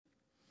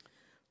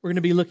We're going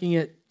to be looking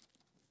at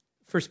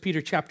 1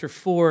 Peter chapter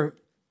 4,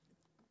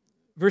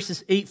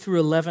 verses 8 through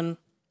 11. I'm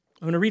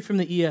going to read from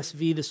the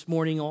ESV this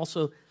morning. I'll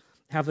also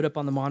have it up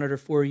on the monitor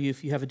for you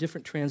if you have a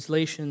different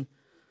translation.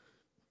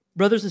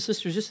 Brothers and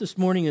sisters, just this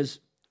morning as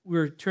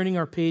we're turning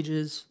our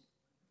pages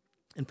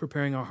and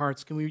preparing our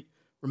hearts, can we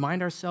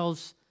remind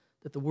ourselves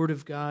that the Word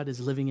of God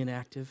is living and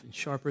active and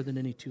sharper than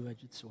any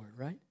two-edged sword,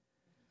 right?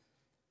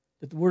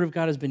 That the Word of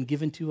God has been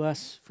given to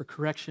us for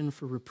correction,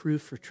 for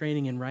reproof, for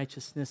training in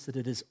righteousness, that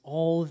it is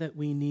all that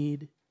we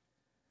need.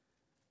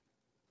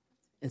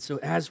 And so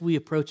as we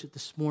approach it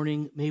this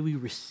morning, may we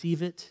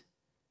receive it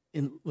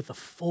with a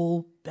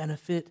full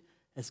benefit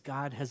as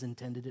God has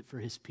intended it for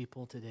His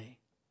people today.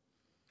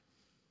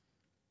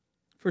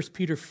 1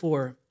 Peter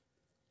 4,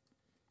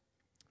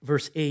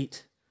 verse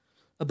 8.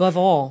 Above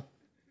all,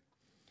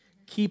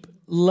 keep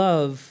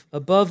love.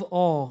 Above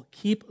all,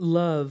 keep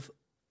love,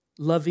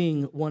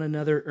 loving one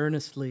another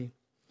earnestly,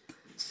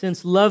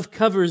 since love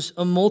covers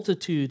a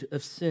multitude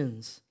of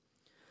sins.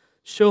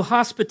 Show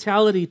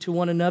hospitality to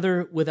one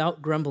another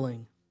without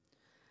grumbling.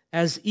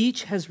 As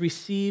each has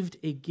received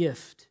a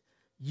gift,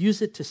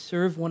 use it to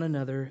serve one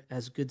another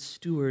as good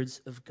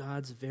stewards of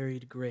God's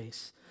varied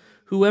grace.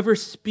 Whoever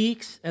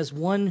speaks as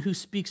one who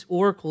speaks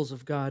oracles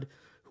of God,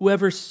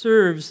 whoever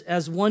serves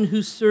as one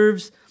who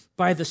serves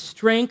by the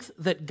strength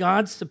that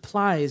God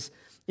supplies,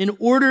 in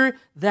order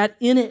that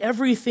in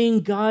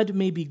everything God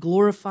may be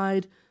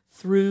glorified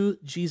through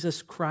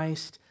Jesus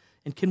Christ.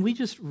 And can we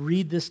just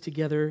read this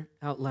together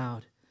out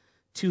loud?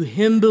 To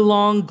Him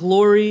belong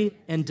glory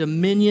and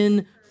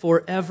dominion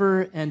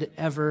forever and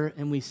ever.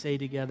 And we say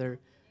together,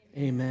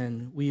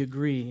 amen. We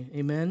agree.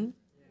 Amen?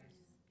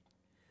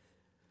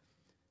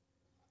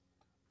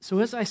 So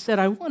as I said,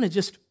 I want to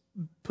just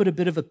put a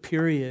bit of a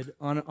period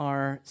on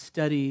our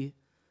study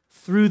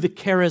through the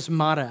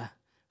charismata.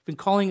 I've been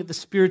calling it the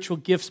spiritual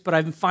gifts, but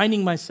I've been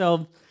finding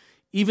myself,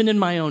 even in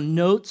my own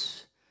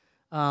notes,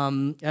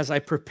 as I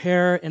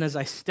prepare and as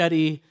I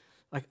study,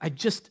 like I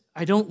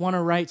don't want to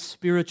write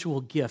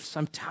spiritual gifts.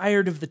 I'm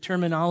tired of the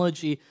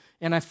terminology,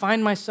 and I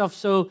find myself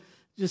so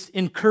just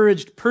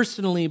encouraged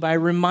personally by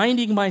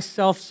reminding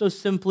myself so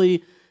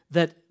simply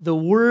that the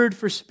word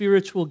for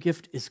spiritual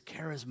gift is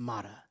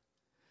charismata,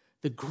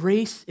 the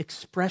grace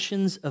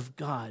expressions of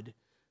God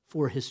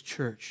for His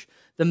church,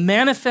 the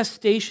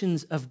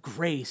manifestations of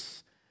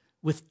grace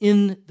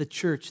within the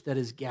church that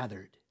is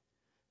gathered.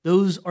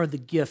 Those are the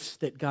gifts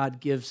that God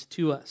gives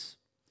to us.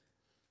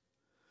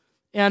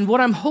 And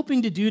what I'm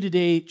hoping to do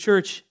today,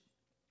 church,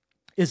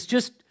 is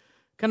just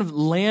kind of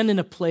land in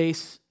a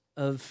place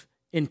of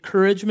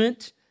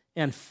encouragement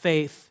and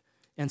faith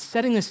and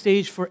setting the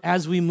stage for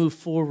as we move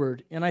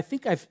forward. And I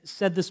think I've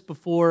said this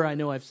before. I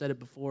know I've said it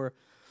before.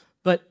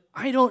 But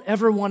I don't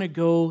ever want to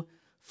go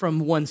from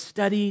one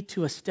study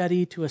to a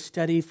study to a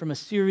study, from a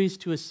series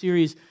to a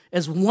series,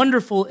 as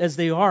wonderful as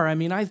they are. I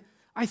mean,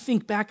 I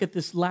think back at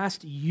this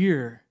last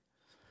year,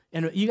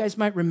 and you guys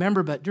might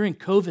remember, but during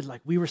COVID, like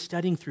we were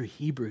studying through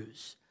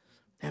Hebrews.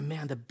 And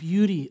man, the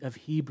beauty of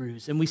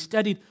Hebrews. And we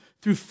studied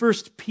through 1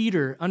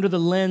 Peter under the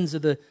lens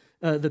of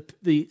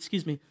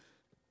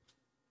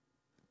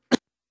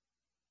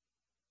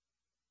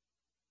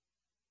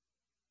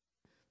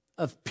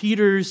of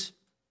Peter's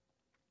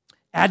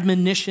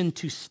admonition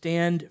to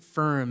stand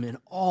firm in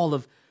all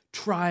of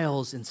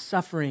trials and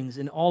sufferings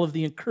and all of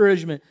the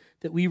encouragement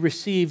that we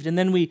received. And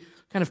then we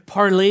kind of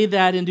parlayed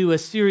that into a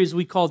series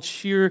we called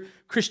Sheer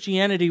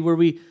Christianity, where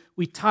we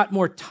taught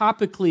more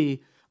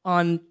topically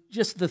on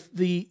just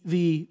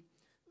the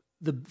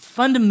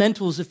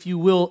fundamentals, if you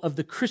will, of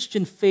the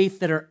Christian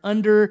faith that are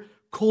under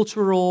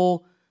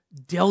cultural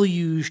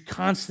deluge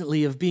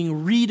constantly of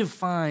being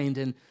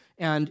redefined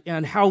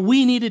and how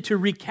we needed to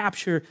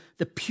recapture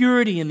the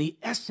purity and the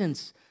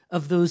essence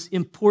of those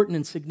important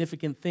and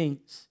significant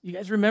things. You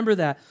guys remember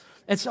that?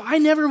 And so I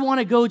never want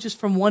to go just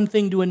from one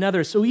thing to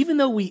another. So even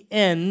though we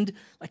end,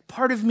 like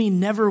part of me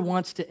never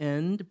wants to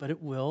end, but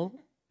it will.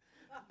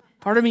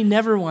 Part of me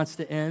never wants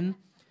to end,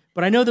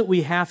 but I know that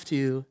we have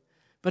to.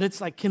 But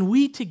it's like, can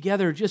we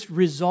together just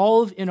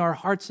resolve in our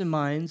hearts and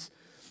minds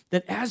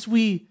that as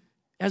we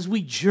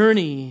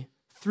journey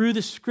through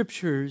the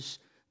Scriptures,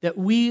 that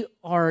we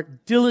are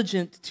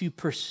diligent to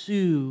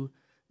pursue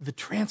the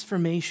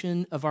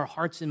transformation of our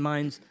hearts and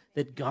minds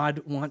that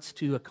God wants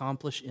to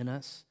accomplish in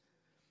us?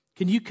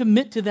 Can you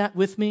commit to that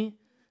with me?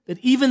 That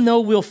even though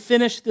we'll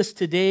finish this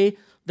today,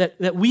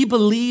 that we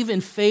believe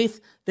in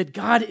faith that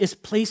God is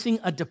placing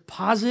a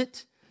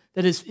deposit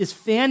that is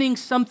fanning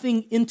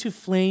something into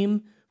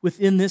flame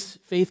within this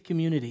faith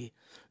community.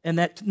 And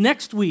that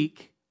next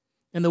week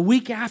and the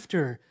week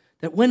after,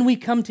 that when we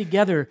come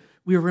together,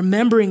 we're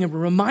remembering and we're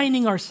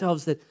reminding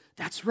ourselves that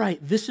that's right,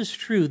 this is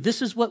true,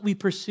 this is what we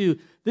pursue,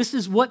 this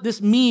is what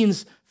this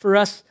means for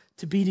us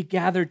to be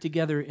gathered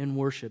together in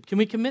worship. Can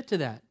we commit to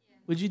that?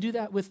 Would you do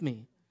that with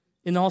me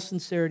in all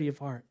sincerity of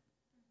heart?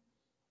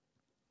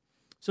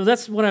 So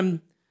that's what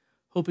I'm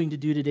hoping to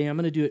do today. I'm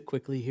going to do it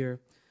quickly here.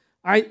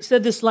 I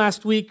said this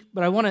last week,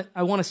 but I want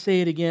to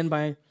say it again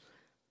by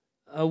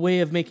a way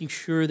of making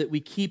sure that we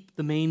keep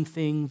the main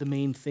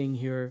thing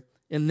here.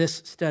 in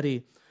this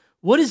study.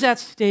 What is at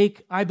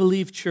stake, I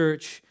believe,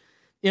 church,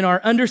 in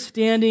our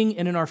understanding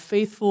and in our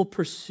faithful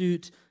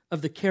pursuit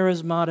of the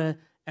charismata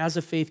as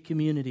a faith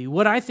community?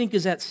 What I think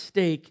is at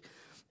stake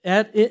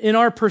in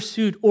our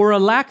pursuit, or a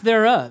lack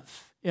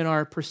thereof in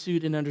our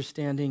pursuit and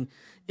understanding,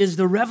 is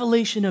the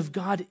revelation of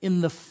God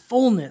in the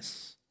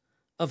fullness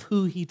of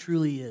who he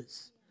truly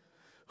is.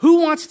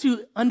 Who wants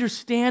to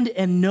understand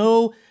and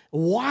know,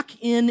 walk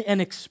in and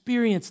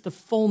experience the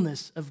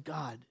fullness of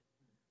God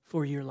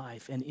for your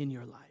life and in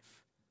your life?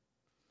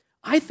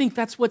 I think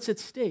that's what's at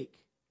stake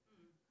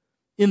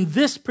in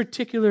this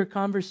particular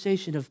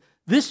conversation of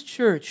this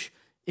church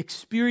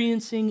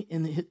experiencing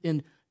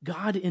in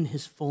God in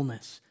his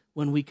fullness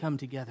when we come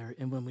together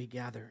and when we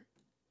gather.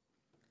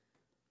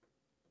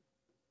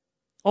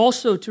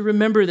 Also, to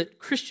remember that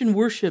Christian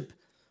worship,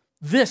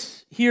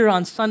 this here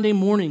on Sunday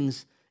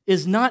mornings,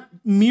 is not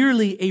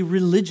merely a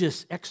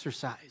religious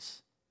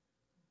exercise,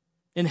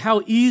 and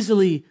how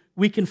easily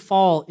we can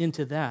fall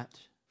into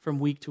that from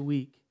week to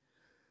week.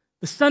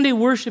 The Sunday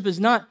worship is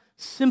not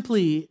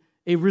simply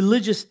a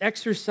religious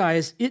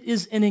exercise, it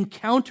is an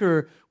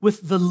encounter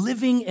with the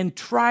living and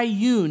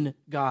triune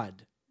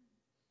God.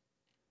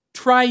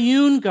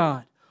 Triune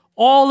God.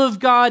 All of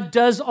God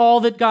does all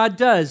that God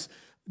does.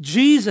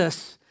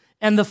 Jesus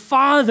and the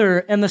Father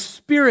and the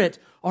Spirit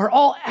are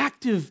all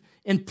active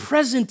and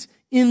present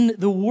in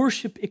the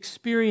worship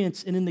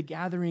experience and in the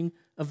gathering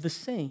of the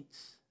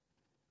saints.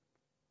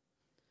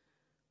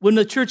 When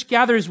the church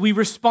gathers, we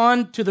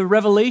respond to the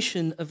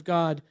revelation of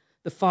God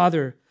the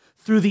Father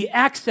through the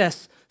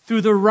access,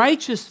 through the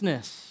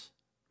righteousness,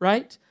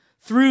 right?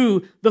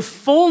 Through the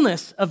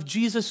fullness of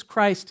Jesus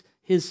Christ,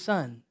 his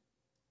Son.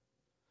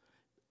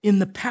 In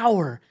the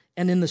power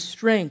and in the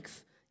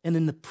strength and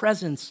in the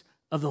presence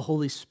of the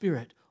Holy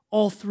Spirit.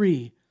 All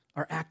three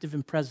are active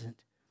and present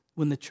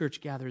when the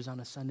church gathers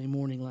on a Sunday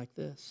morning like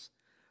this.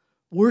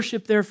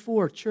 Worship,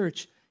 therefore,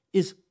 church,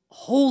 is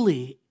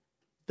wholly,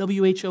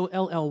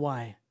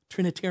 W-H-O-L-L-Y,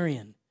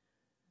 Trinitarian.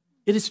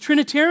 It is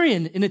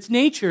Trinitarian in its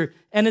nature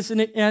and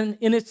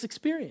in its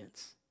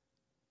experience.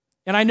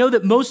 And I know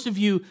that most of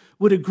you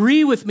would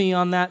agree with me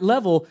on that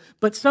level,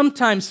 but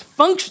sometimes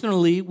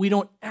functionally we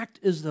don't act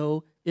as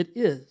though it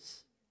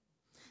is.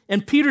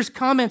 And Peter's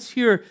comments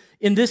here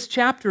in this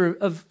chapter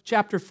of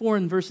chapter 4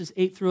 in verses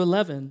 8 through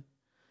 11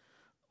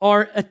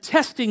 are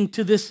attesting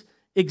to this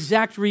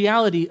exact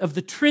reality of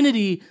the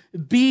Trinity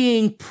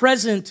being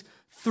present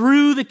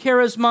through the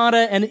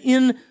charismata and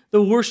in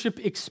the worship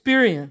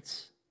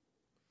experience.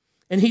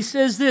 And he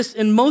says this,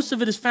 and most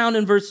of it is found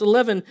in verse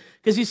 11,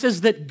 because he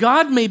says that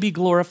God may be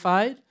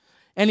glorified,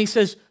 and he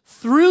says,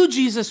 through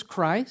Jesus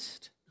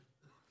Christ,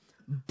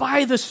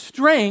 by the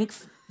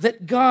strength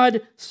that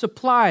God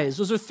supplies.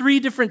 Those are three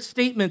different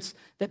statements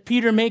that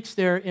Peter makes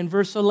there in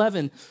verse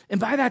 11. And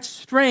by that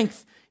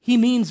strength, he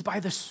means by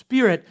the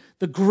Spirit,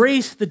 the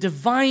grace, the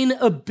divine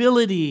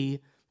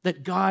ability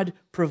that God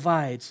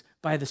provides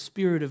by the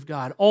Spirit of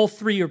God. All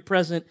three are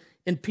present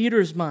in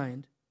Peter's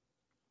mind.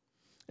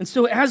 And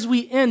so as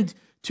we end,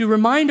 to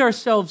remind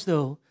ourselves,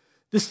 though,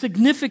 the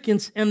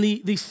significance and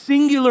the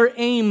singular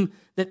aim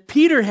that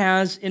Peter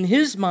has in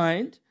his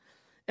mind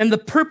and the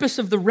purpose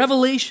of the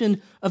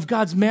revelation of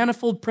God's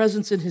manifold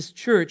presence in his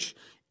church,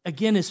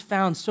 again, is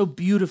found so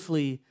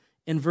beautifully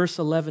in verse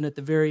 11 at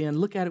the very end.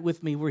 Look at it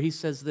with me where he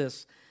says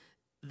this,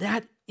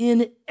 that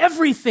in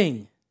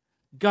everything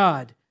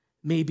God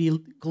may be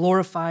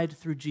glorified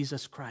through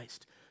Jesus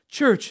Christ.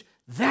 Church,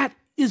 that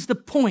is the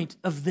point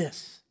of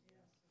this.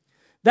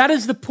 That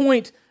is the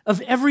point of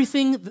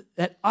everything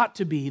that ought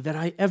to be that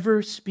I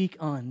ever speak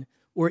on,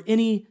 or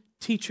any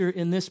teacher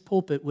in this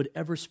pulpit would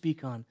ever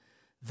speak on,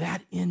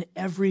 that in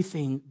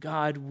everything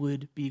God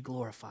would be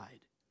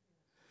glorified.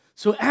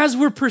 So as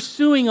we're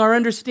pursuing our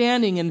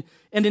understanding and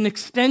an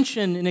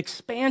extension and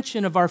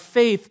expansion of our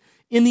faith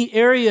in the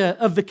area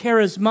of the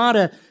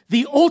charismata,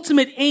 the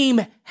ultimate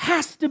aim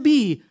has to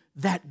be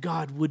that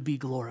God would be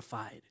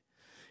glorified.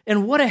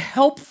 And what a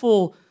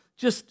helpful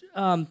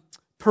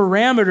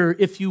parameter,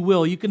 if you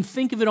will. You can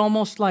think of it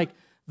almost like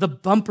the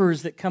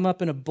bumpers that come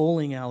up in a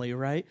bowling alley,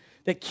 right?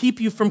 That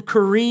keep you from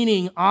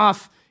careening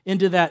off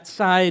into that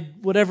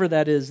side, whatever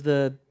that is,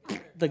 the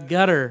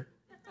gutter.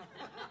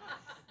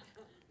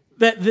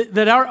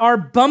 That our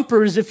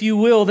bumpers, if you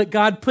will, that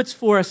God puts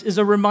for us is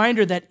a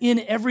reminder that in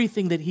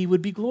everything that he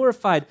would be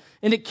glorified.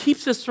 And it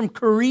keeps us from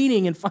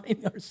careening and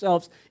finding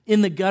ourselves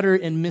in the gutter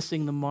and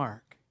missing the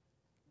mark.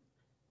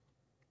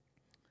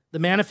 The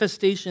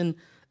manifestation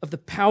of the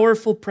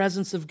powerful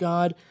presence of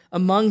God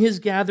among his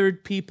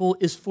gathered people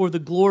is for the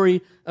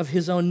glory of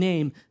his own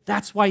name.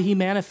 That's why he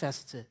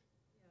manifests it.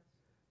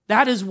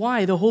 That is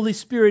why the Holy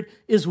Spirit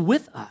is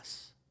with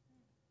us.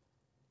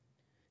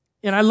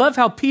 And I love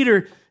how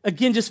Peter,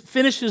 again, just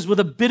finishes with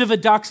a bit of a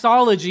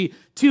doxology.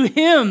 To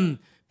him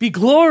be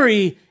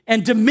glory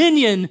and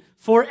dominion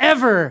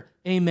forever.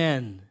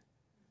 Amen.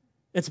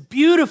 It's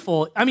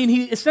beautiful. I mean,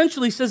 he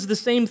essentially says the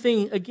same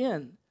thing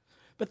again.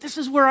 But this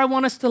is where I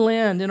want us to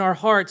land in our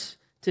hearts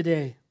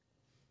today.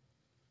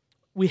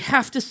 We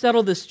have to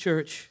settle this,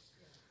 church,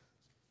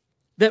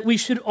 that we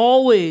should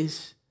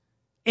always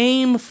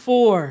aim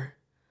for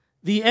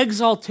the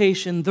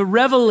exaltation, the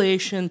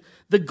revelation,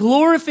 the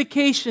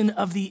glorification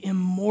of the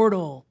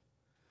immortal,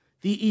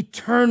 the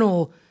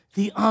eternal,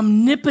 the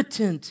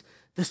omnipotent,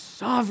 the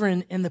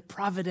sovereign, and the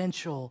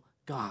providential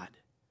God.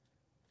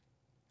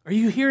 Are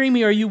you hearing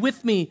me? Are you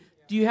with me?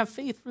 Do you have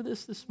faith for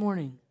this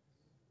morning?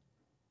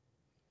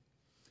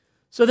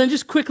 So then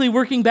just quickly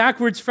working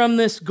backwards from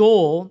this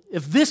goal,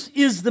 if this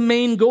is the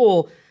main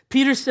goal,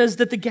 Peter says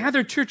that the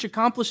gathered church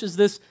accomplishes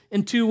this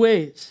in two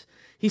ways.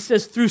 He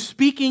says through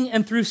speaking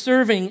and through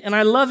serving, and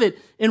I love it.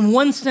 In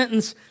one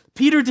sentence,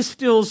 Peter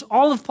distills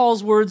all of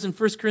Paul's words in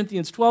 1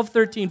 Corinthians 12,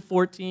 13,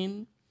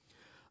 14,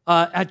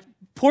 a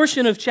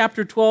portion of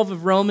chapter 12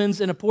 of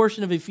Romans, and a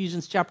portion of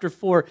Ephesians chapter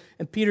 4,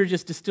 and Peter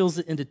just distills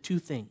it into two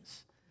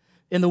things.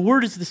 And the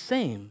word is the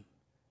same.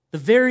 The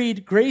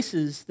varied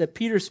graces that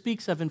Peter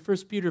speaks of in 1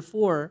 Peter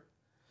 4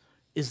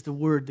 is the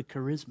word, the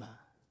charisma.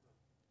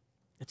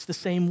 It's the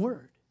same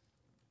word.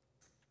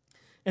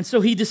 And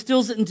so he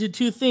distills it into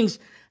two things: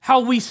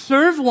 how we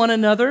serve one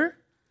another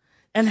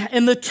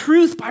and the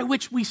truth by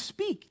which we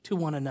speak to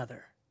one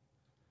another.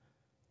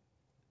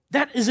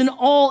 That is an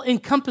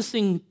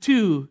all-encompassing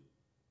two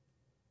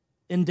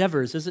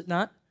endeavors, is it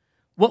not?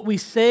 What we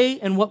say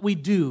and what we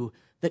do,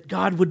 that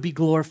God would be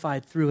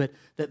glorified through it,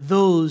 that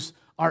those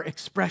are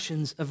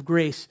expressions of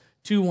grace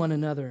to one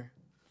another.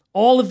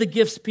 All of the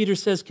gifts, Peter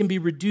says, can be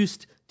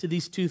reduced to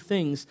these two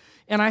things.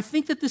 And I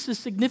think that this is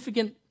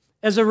significant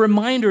as a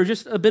reminder,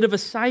 just a bit of a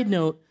side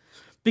note,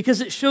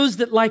 because it shows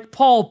that, like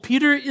Paul,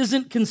 Peter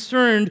isn't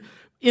concerned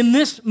in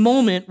this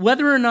moment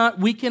whether or not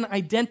we can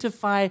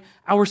identify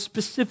our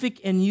specific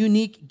and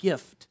unique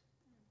gift.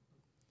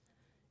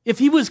 If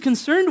he was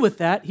concerned with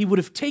that, he would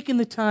have taken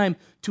the time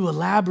to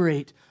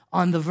elaborate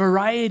on the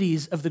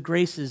varieties of the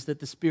graces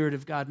that the Spirit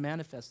of God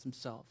manifests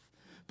himself.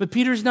 But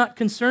Peter's not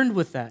concerned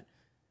with that.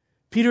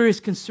 Peter is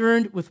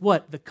concerned with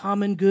what? The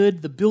common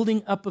good, the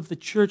building up of the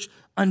church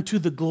unto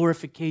the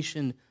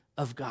glorification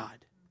of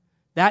God.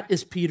 That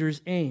is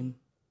Peter's aim.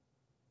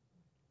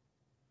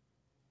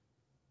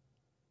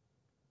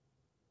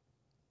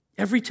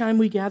 Every time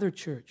we gather,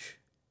 church,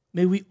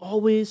 may we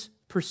always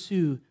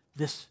pursue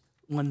this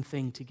one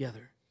thing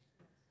together.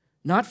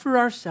 Not for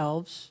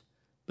ourselves,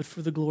 but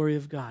for the glory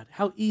of God.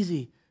 How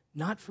easy,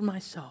 not for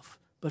myself,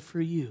 but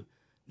for you.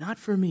 Not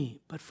for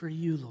me, but for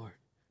you, Lord.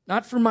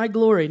 Not for my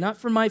glory, not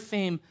for my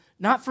fame,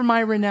 not for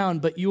my renown,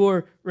 but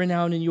your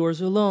renown and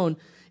yours alone.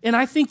 And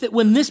I think that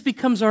when this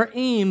becomes our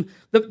aim,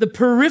 the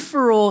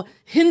peripheral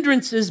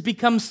hindrances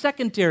become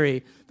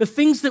secondary. The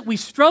things that we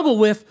struggle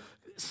with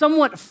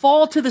somewhat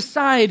fall to the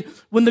side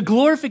when the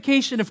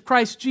glorification of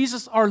Christ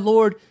Jesus our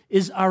Lord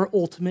is our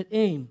ultimate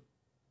aim.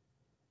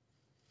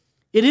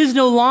 It is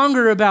no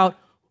longer about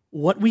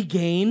what we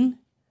gain,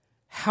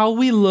 how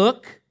we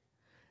look,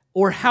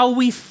 or how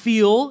we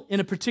feel in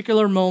a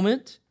particular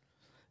moment.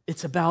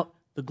 It's about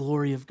the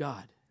glory of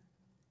God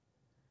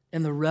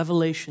and the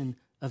revelation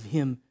of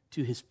Him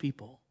to His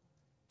people.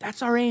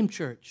 That's our aim,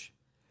 church.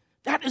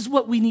 That is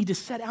what we need to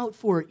set out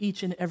for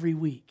each and every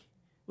week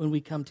when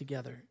we come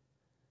together.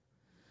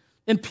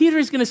 And Peter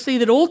is going to say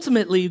that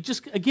ultimately,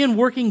 just again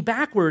working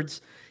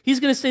backwards, he's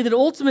going to say that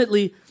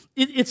ultimately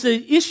it's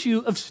an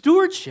issue of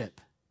stewardship.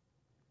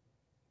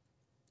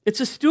 It's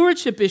a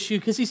stewardship issue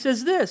because he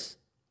says this: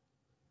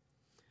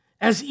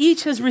 as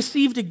each has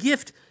received a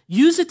gift,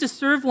 use it to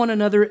serve one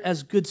another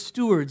as good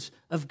stewards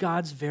of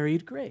God's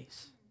varied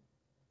grace.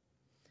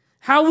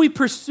 How we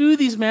pursue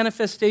these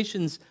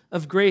manifestations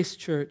of grace,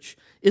 church,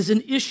 is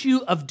an issue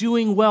of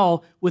doing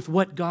well with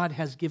what God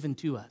has given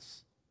to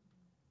us.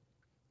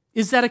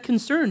 Is that a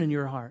concern in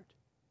your heart?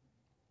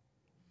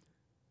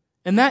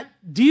 And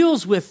that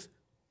deals with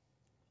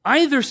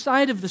either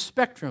side of the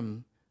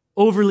spectrum: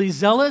 overly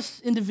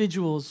zealous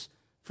individuals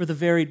for the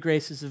varied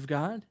graces of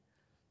God,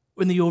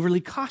 and the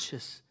overly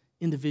cautious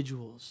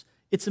individuals.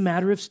 It's a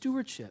matter of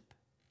stewardship.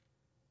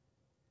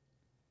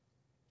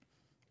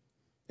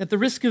 At the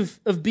risk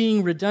of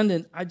being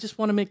redundant, I just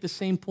want to make the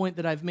same point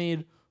that I've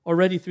made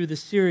already through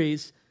this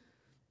series,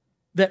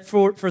 that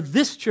for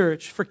this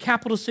church, for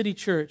Capital City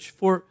Church,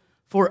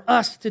 for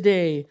us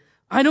today,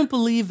 I don't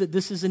believe that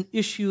this is an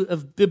issue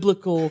of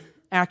biblical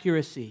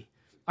accuracy.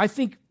 I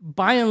think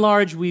by and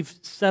large we've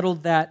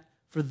settled that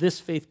for this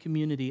faith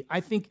community. I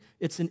think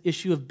it's an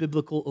issue of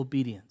biblical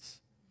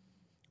obedience.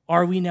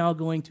 Are we now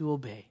going to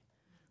obey?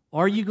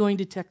 Are you going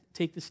to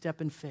take the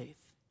step in faith?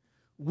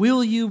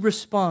 Will you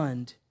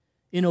respond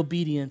in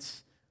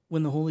obedience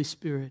when the Holy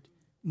Spirit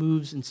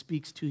moves and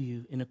speaks to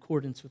you in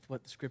accordance with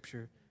what the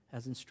Scripture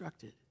has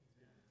instructed?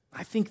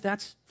 I think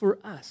that's for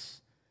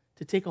us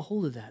to take a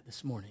hold of that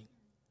this morning.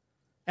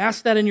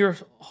 Ask that in your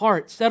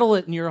heart. Settle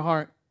it in your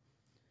heart.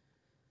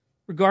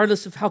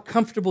 Regardless of how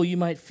comfortable you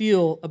might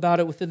feel about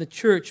it within the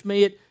church,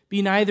 may it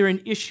be neither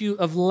an issue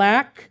of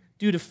lack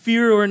due to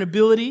fear or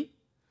inability,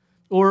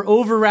 or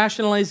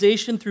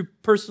over-rationalization through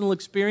personal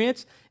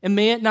experience, and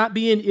may it not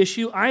be an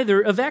issue either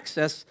of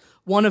excess,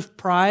 one of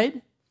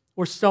pride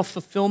or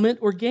self-fulfillment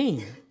or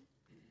gain.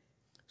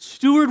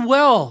 Steward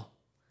well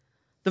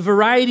the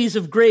varieties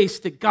of grace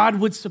that God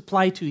would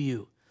supply to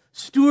you.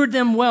 Steward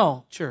them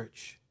well,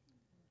 church.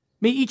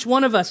 May each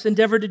one of us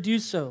endeavor to do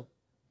so.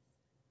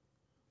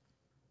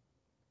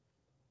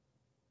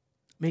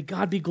 May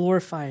God be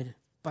glorified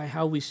by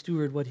how we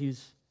steward what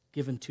He's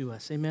given to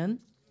us. Amen?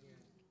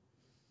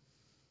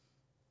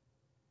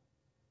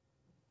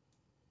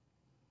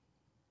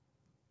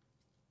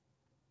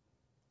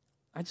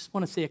 I just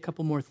want to say a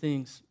couple more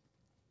things.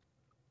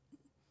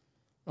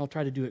 I'll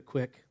try to do it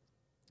quick.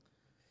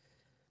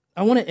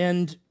 I want to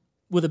end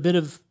with a bit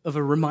of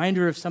a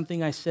reminder of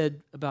something I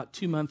said about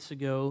 2 months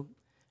ago,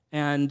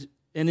 and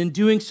in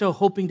doing so,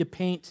 hoping to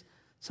paint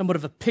somewhat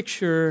of a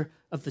picture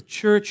of the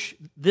church,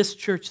 this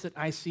church that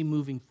I see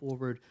moving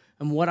forward,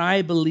 and what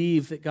I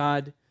believe that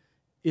God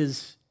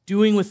is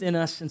doing within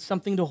us, and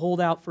something to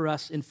hold out for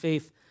us in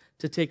faith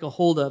to take a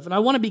hold of. And I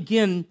want to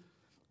begin,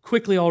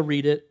 quickly I'll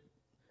read it,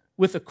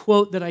 with a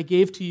quote that I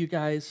gave to you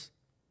guys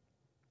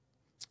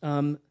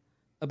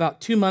about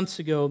 2 months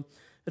ago.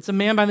 It's a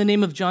man by the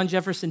name of John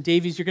Jefferson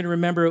Davies. You're going to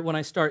remember it when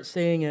I start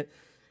saying it.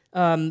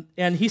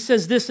 And he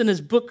says this in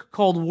his book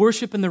called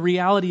Worship and the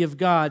Reality of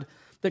God,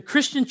 that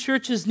Christian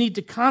churches need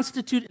to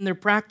constitute in their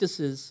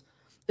practices,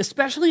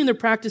 especially in their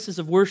practices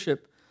of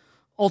worship,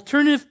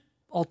 alternative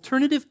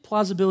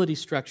plausibility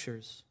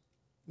structures.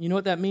 You know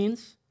what that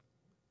means?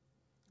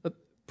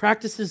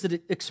 Practices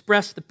that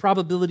express the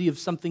probability of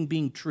something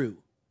being true.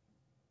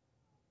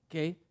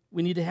 Okay?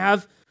 We need to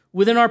have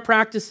within our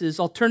practices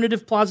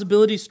alternative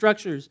plausibility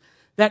structures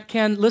that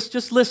can, let's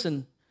just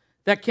listen,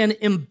 that can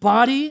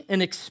embody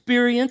and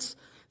experience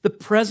the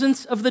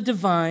presence of the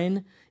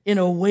divine in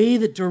a way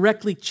that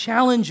directly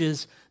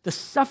challenges the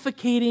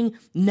suffocating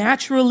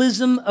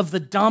naturalism of the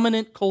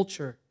dominant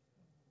culture.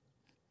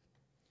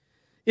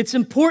 It's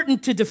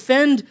important to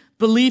defend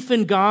belief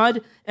in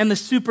God and the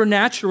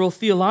supernatural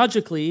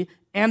theologically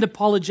and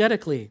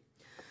apologetically.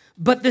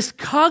 But this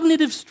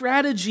cognitive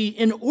strategy,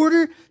 in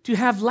order to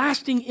have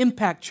lasting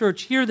impact,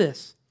 church, hear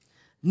this,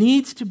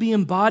 needs to be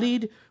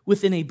embodied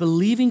within a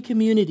believing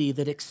community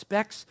that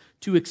expects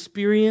to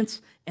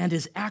experience and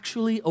is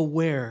actually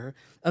aware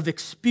of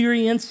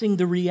experiencing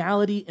the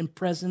reality and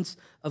presence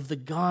of the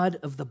God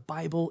of the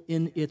Bible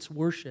in its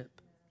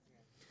worship.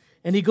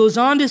 And he goes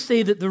on to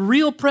say that the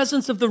real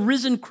presence of the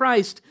risen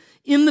Christ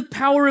in the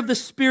power of the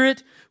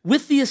Spirit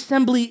with the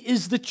assembly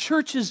is the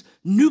church's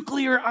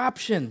nuclear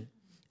option,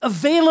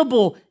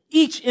 available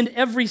each and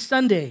every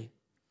Sunday.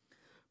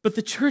 But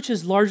the church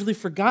has largely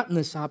forgotten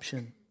this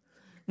option.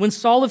 When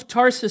Saul of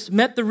Tarsus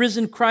met the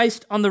risen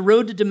Christ on the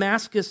road to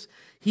Damascus,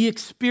 he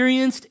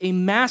experienced a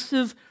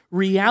massive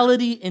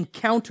reality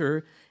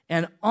encounter,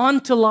 an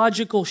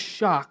ontological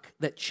shock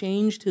that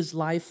changed his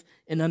life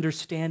and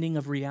understanding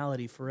of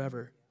reality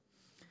forever.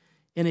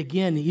 And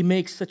again, he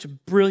makes such a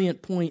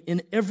brilliant point.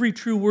 In every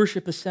true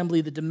worship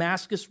assembly, the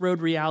Damascus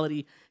Road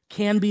reality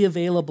can be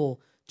available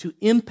to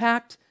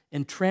impact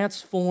and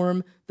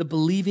transform the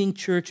believing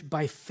church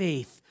by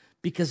faith.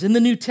 Because in the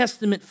New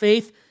Testament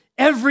faith,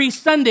 every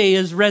Sunday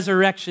is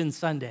Resurrection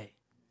Sunday.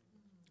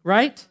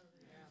 Right?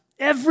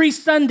 Every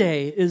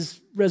Sunday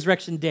is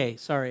Resurrection Day.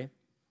 Sorry.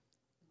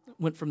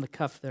 Went from the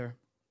cuff there.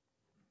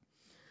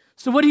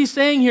 So what he's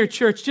saying here,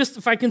 church, just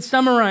if I can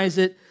summarize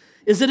it,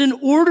 is that in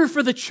order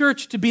for the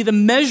church to be the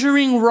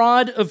measuring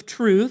rod of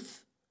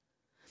truth,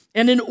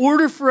 and in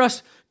order for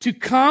us to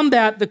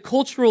combat the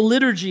cultural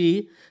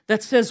liturgy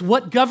that says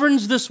what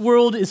governs this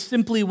world is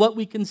simply what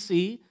we can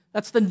see,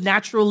 that's the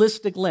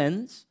naturalistic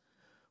lens,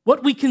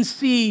 what we can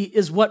see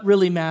is what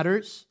really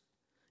matters.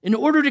 In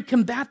order to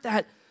combat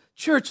that,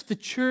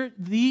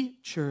 the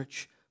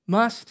church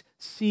must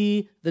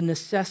see the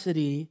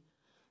necessity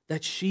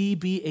that she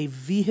be a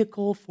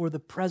vehicle for the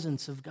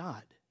presence of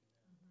God.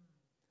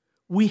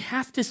 We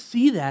have to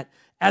see that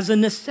as a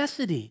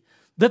necessity,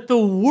 that the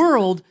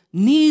world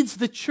needs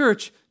the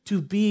church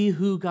to be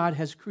who God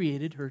has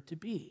created her to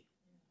be.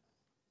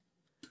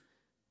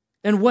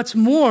 And what's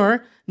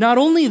more, not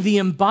only the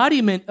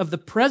embodiment of the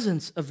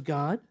presence of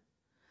God,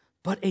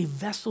 but a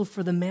vessel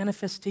for the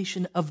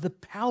manifestation of the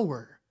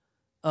power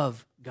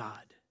of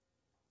God.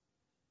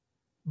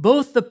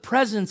 Both the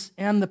presence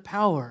and the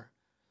power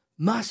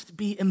must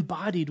be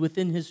embodied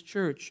within His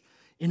church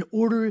in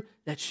order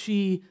that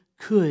she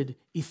could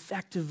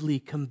effectively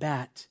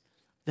combat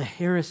the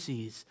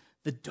heresies,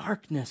 the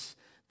darkness,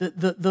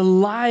 the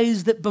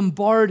lies that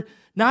bombard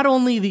not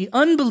only the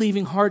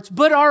unbelieving hearts,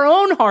 but our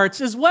own hearts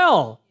as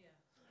well.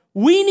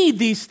 We need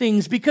these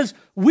things because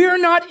we're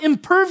not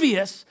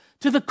impervious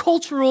to the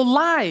cultural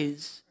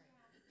lies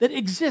that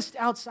exist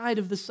outside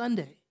of the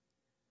Sunday.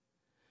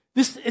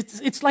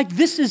 It's like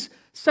this is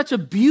such a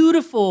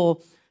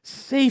beautiful,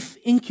 safe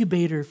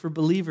incubator for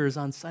believers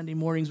on Sunday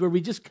mornings where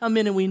we just come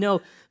in and we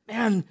know,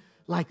 man,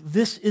 like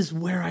this is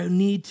where I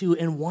need to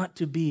and want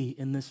to be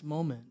in this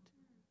moment.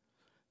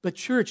 But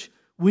church,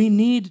 we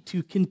need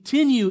to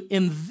continue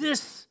in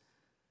this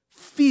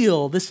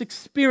feel, this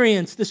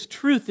experience, this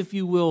truth, if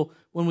you will,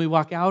 when we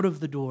walk out of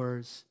the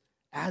doors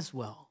as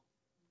well.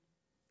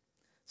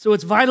 So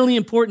it's vitally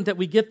important that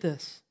we get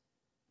this.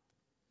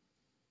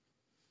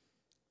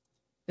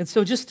 And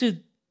so just to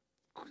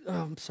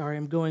I'm sorry,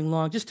 I'm going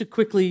long. Just to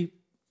quickly,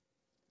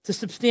 to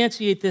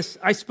substantiate this,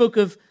 I spoke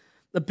of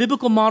the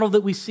biblical model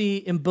that we see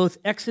in both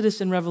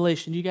Exodus and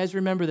Revelation. You guys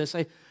remember this?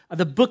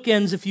 The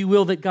bookends, if you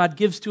will, that God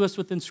gives to us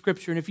within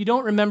Scripture. And if you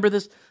don't remember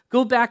this,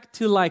 go back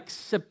to like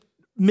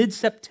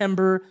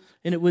mid-September,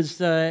 and it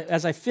was,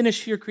 as I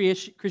finished here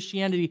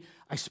Christianity,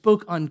 I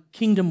spoke on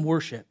kingdom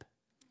worship.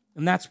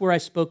 And that's where I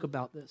spoke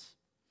about this.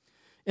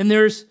 And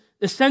there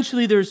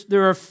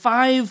are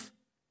 5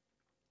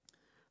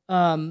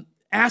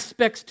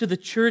 aspects to the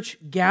church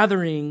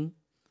gathering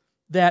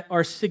that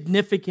are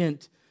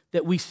significant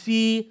that we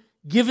see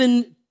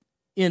given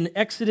in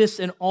Exodus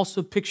and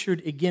also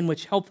pictured again,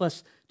 which help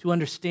us to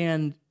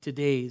understand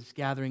today's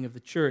gathering of the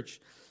church.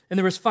 And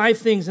there was 5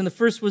 things, and the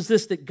first was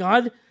this, that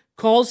God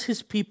calls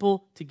his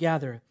people to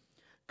gather.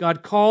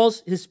 God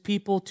calls his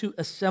people to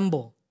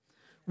assemble.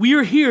 We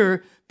are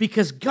here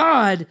because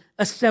God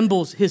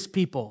assembles his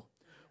people.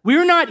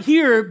 We're not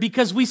here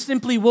because we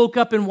simply woke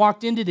up and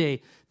walked in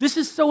today. This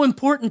is so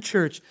important,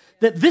 church,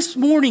 that this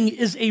morning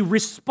is a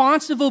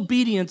responsive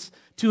obedience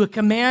to a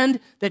command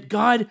that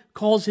God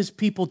calls his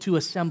people to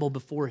assemble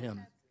before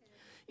him.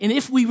 And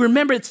if we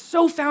remember, it's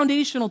so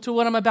foundational to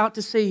what I'm about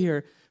to say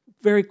here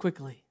very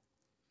quickly.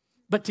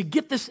 But to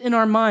get this in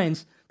our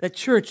minds, that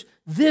church,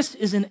 this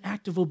is an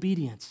act of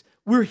obedience.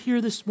 We're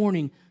here this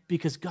morning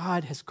because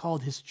God has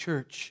called his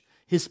church,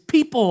 his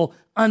people,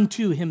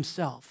 unto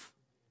himself.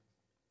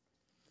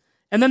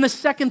 And then the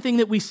second thing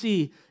that we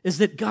see is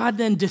that God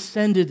then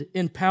descended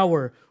in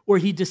power, or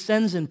he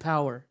descends in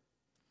power.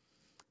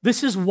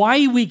 This is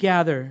why we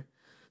gather,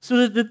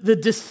 so that the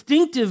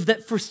distinctive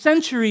that for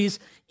centuries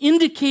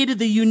indicated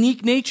the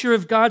unique nature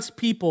of God's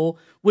people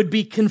would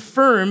be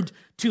confirmed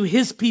to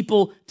his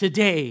people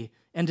today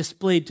and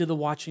displayed to the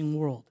watching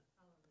world.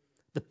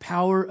 The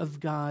power of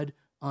God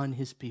on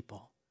his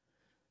people.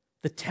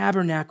 The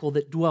tabernacle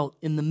that dwelt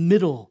in the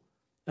middle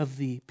of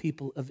the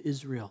people of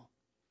Israel.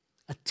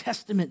 A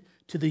testament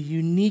to the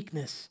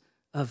uniqueness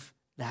of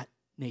that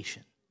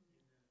nation.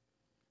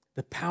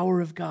 The power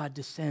of God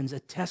descends, a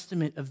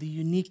testament of the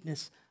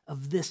uniqueness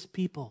of this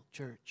people,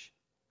 church.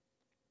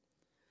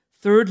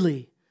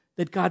 Thirdly,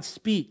 that God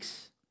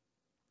speaks.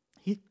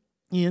 He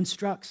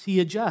instructs, he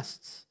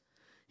adjusts,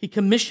 he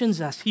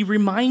commissions us, he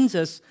reminds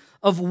us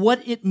of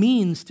what it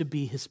means to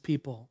be his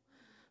people.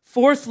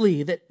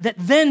 Fourthly, that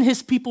then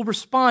his people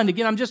respond.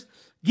 Again, I'm just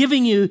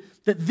giving you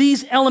that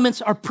these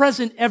elements are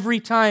present every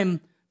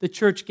time the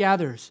church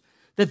gathers.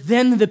 That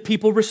then the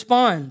people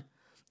respond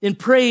in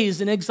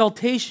praise and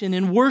exaltation,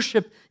 in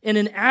worship and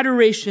in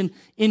adoration,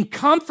 in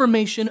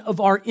confirmation of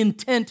our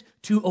intent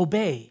to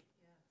obey.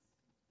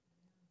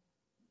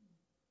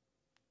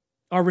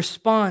 Our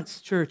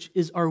response, church,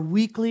 is our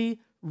weekly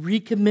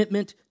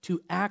recommitment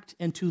to act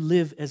and to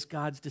live as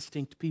God's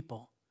distinct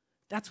people.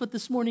 That's what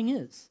this morning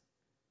is.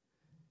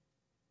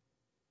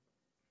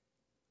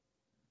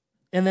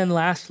 And then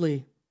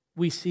lastly,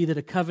 we see that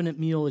a covenant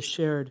meal is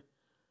shared.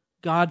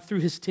 God, through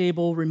his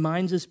table,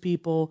 reminds his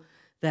people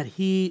that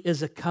he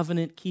is a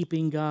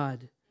covenant-keeping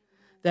God,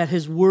 that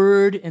his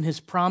word and his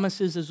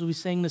promises, as we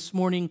sang this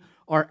morning,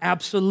 are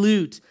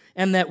absolute,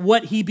 and that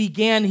what he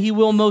began, he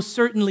will most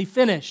certainly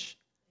finish.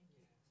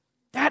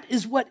 That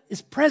is what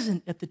is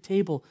present at the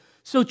table.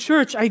 So,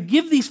 church, I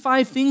give these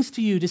 5 things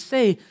to you to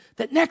say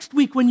that next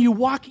week when you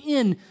walk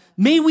in,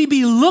 may we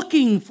be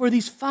looking for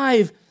these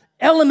 5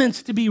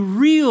 elements to be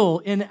real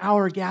in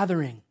our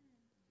gathering.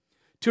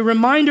 To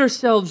remind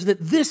ourselves that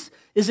this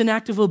is an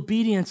act of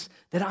obedience,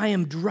 that I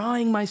am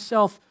drawing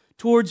myself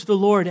towards the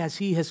Lord as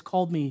he has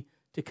called me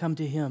to come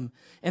to him.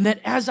 And that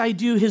as I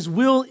do, his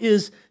will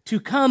is to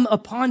come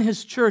upon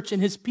his church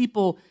and his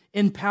people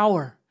in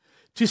power,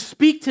 to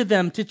speak to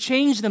them, to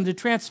change them, to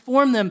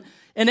transform them.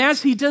 And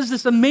as he does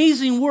this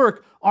amazing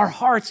work, our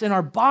hearts and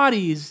our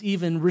bodies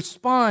even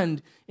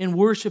respond in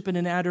worship and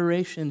in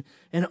adoration.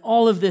 And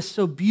all of this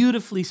so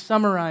beautifully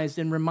summarized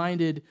and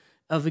reminded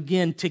of,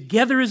 again,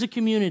 together as a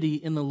community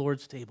in the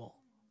Lord's table.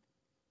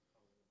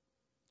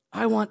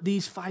 I want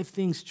these 5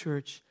 things,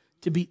 church,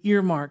 to be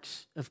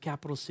earmarks of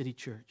Capital City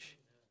Church.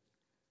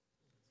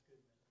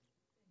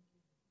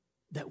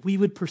 That we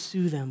would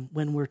pursue them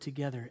when we're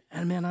together.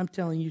 And man, I'm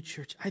telling you,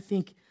 church, I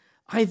think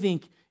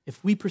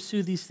if we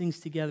pursue these things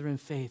together in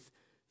faith,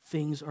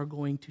 things are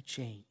going to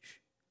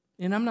change.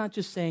 And I'm not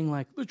just saying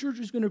like, the church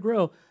is going to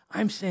grow.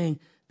 I'm saying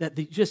that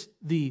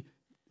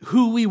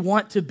who we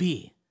want to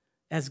be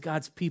as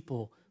God's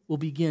people will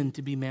begin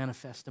to be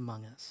manifest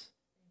among us.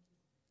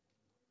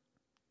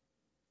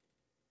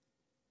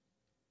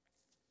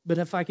 But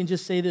if I can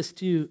just say this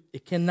too,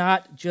 it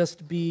cannot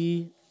just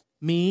be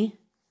me.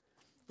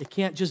 It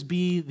can't just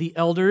be the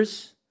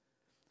elders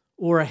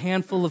or a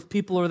handful of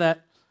people, or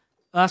that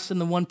us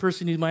and the one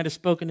person who might have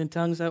spoken in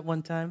tongues at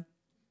one time.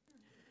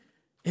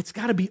 It's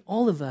got to be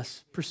all of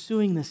us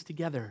pursuing this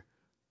together.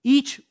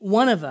 Each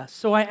one of us.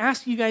 So I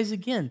ask you guys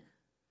again,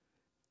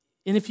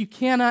 and if you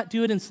cannot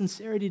do it in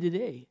sincerity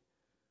today,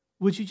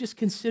 would you just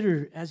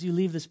consider as you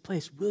leave this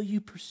place, will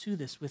you pursue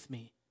this with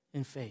me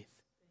in faith?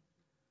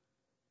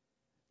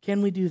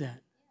 Can we do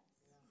that?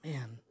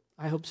 Man,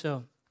 I hope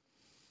so.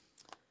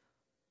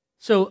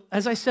 So,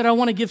 as I said, I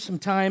want to give some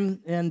time,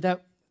 and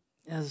that,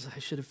 as I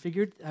should have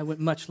figured, I went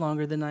much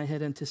longer than I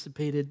had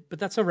anticipated, but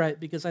that's all right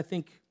because I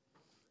think,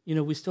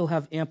 we still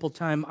have ample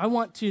time. I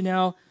want to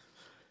now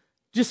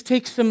just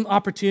take some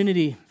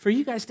opportunity for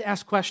you guys to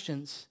ask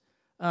questions.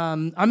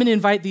 I'm going to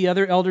invite the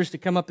other elders to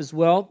come up as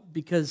well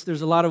because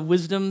there's a lot of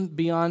wisdom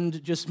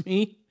beyond just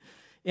me,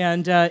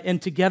 and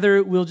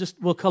together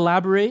we'll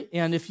collaborate.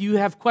 And if you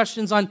have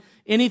questions on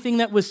anything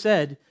that was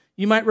said,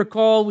 you might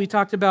recall we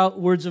talked about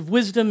words of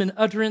wisdom and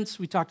utterance.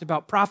 We talked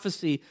about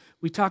prophecy.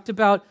 We talked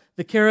about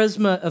the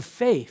charisma of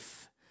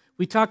faith.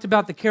 We talked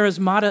about the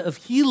charismata of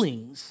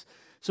healings.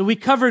 So we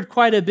covered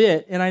quite a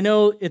bit, and I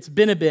know it's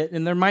been a bit,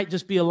 and there might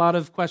just be a lot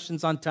of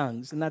questions on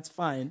tongues, and that's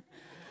fine.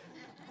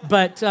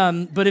 But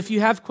if you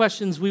have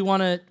questions, we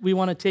want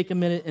to take a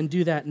minute and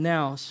do that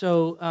now.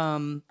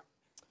 So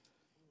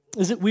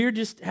is it weird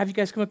just have you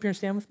guys come up here and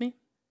stand with me?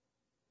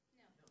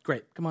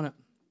 Great, come on up.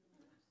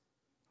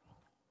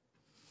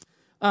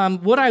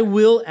 What I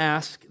will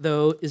ask,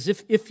 though, is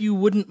if you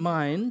wouldn't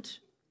mind,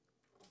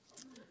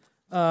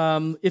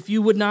 would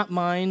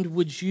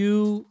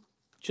you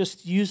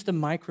just use the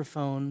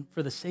microphone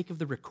for the sake of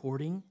the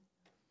recording?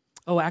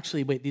 Oh,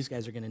 actually, wait, these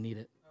guys are going to need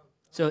it.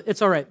 So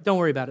it's all right. Don't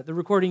worry about it. The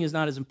recording is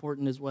not as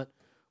important as what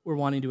we're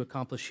wanting to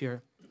accomplish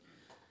here.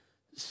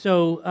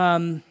 So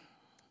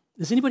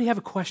does anybody have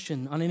a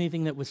question on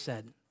anything that was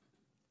said? You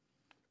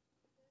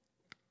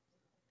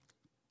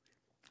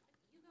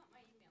got my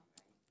email,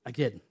 right? I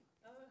did.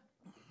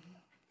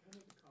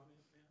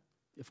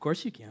 Of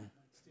course you can.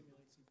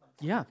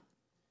 Yeah.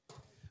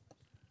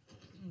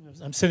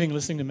 I'm sitting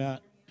listening to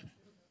Matt.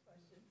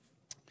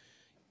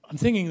 I'm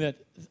thinking that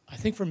I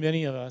think for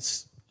many of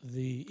us,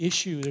 the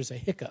issue, there's a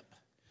hiccup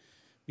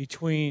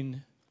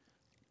between,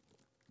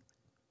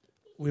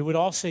 we would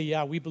all say,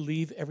 yeah, we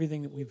believe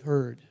everything that we've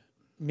heard,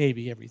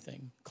 maybe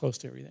everything, close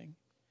to everything.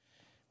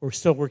 We're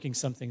still working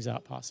some things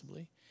out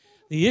possibly.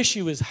 The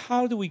issue is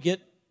how do we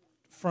get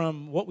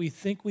from what we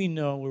think we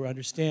know or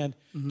understand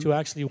to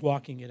actually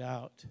walking it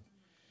out?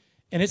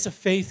 And it's a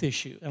faith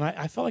issue. And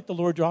I felt like the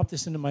Lord dropped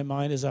this into my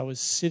mind as I was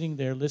sitting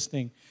there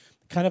listening,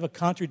 kind of a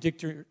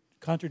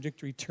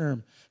contradictory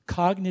term,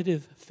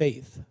 cognitive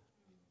faith.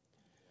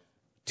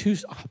 Two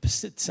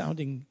opposite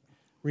sounding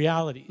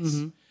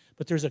realities.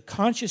 But there's a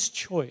conscious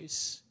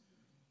choice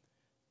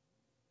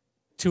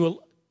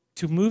to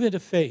move into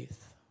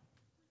faith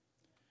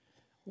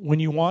when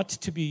you want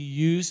to be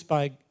used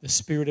by the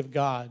Spirit of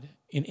God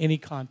in any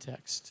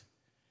context.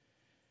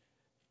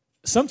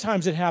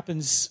 Sometimes it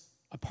happens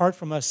apart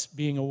from us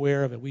being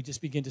aware of it. We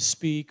just begin to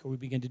speak or we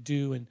begin to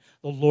do, and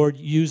the Lord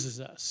uses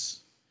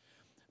us.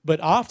 But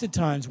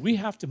oftentimes we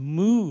have to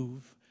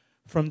move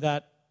from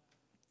that,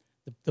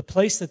 the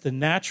place that the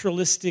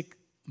naturalistic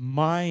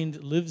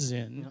mind lives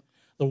in,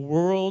 the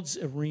world's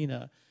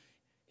arena.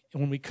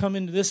 And when we come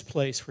into this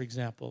place, for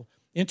example,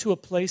 into a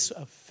place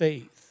of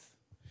faith,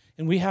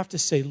 and we have to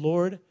say,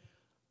 Lord,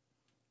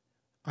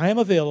 I am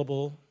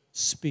available,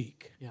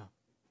 speak. Yeah.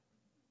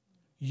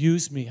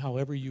 Use me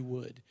however you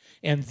would.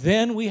 And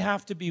then we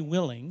have to be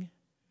willing,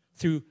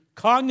 through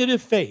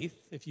cognitive faith,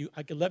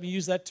 I could let me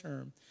use that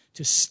term,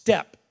 to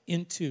step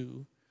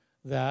into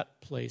that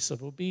place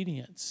of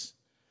obedience.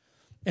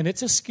 And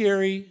it's a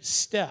scary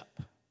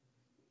step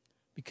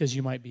because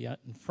you might be out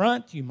in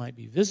front, you might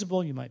be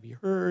visible, you might be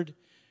heard,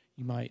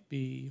 you might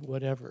be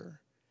whatever.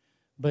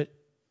 But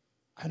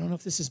I don't know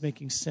if this is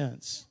making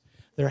sense.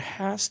 There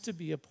has to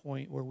be a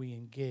point where we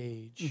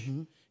engage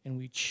and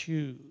we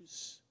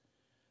choose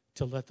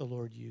to let the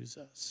Lord use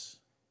us.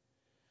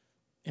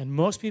 And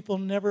most people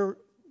never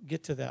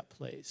get to that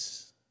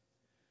place.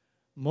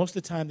 Most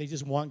of the time, they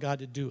just want God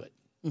to do it.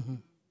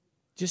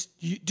 Just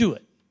you do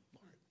it,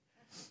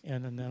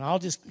 Lord. And then I'll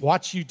just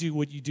watch you do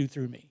what you do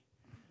through me.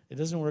 It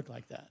doesn't work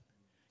like that.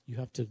 You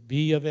have to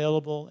be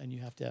available, and you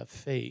have to have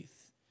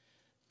faith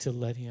to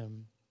let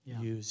Him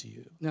use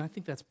you. Now, I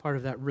think that's part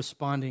of that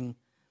responding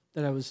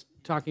that I was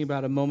talking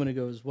about a moment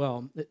ago as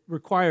well. It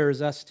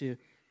requires us to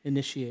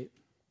initiate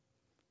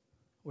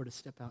or to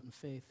step out in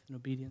faith and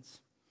obedience.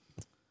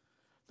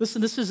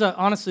 Listen, this is a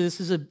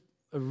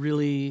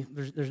really,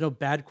 there's no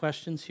bad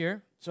questions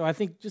here. So I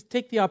think just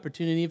take the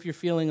opportunity if you're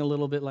feeling a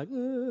little bit like,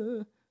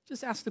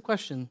 just ask the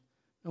question.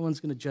 No one's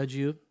going to judge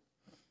you.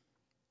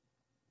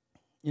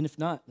 And if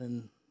not,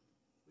 then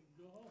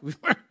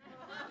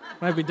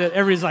might be dead.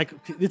 Everybody's like,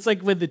 it's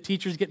like when the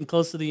teacher's getting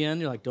close to the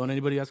end, you're like, don't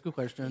anybody ask a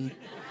question.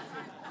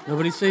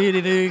 Nobody say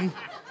anything.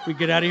 We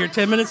get out of here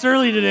 10 minutes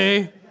early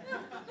today.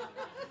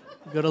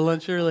 Go to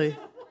lunch early.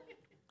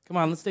 Come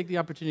on, let's take the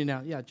opportunity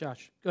now. Yeah,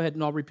 Josh, go ahead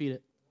and I'll repeat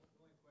it.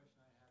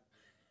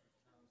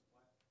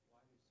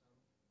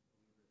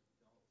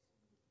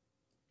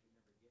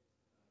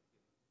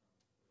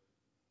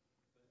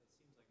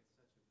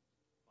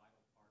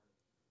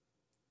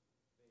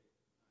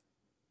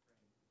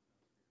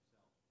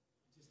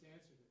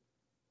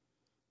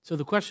 So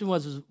the question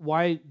was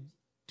why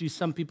do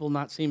some people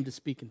not seem to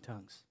speak in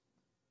tongues?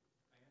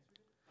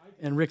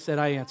 And Rick said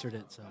I answered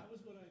it. So. That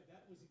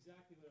was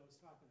exactly what I was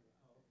talking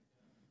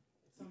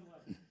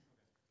about.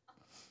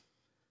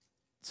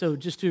 So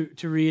just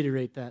to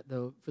reiterate that,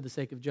 though, for the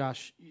sake of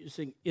Josh, you're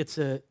saying it's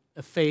a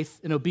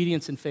faith, an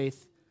obedience in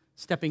faith,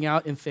 stepping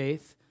out in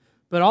faith.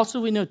 But also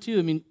we know, too,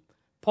 I mean,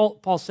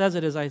 Paul says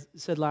it, as I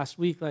said last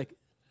week, like,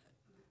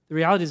 the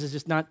reality is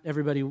just not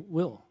everybody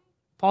will.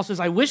 Paul says,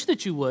 I wish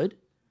that you would,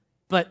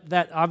 but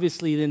that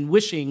obviously in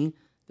wishing,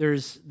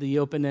 there's the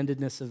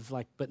open-endedness of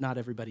like, but not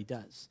everybody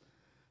does.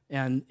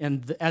 And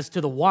as to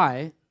the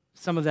why,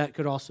 some of that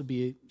could also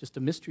be just a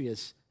mystery.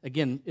 As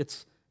again,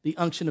 it's the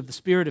unction of the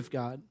Spirit of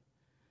God,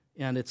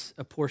 and it's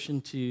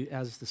apportioned to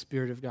as the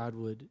Spirit of God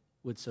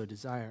would so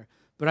desire.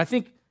 But I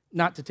think,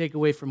 not to take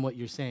away from what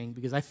you're saying,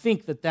 because I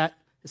think that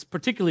is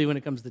particularly when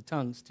it comes to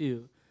tongues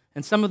too,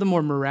 and some of the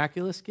more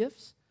miraculous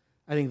gifts,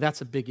 I think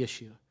that's a big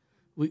issue.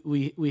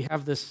 We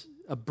have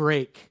a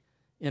break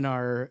in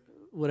our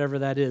whatever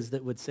that is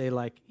that would say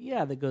like,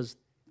 yeah, that goes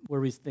where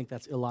we think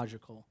that's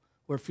illogical,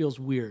 where it feels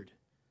weird,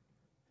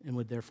 and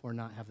would therefore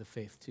not have the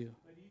faith too.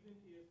 But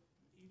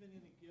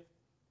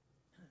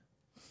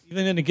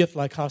even in a gift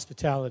like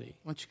hospitality,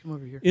 why don't you come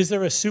over here? Is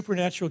there a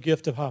supernatural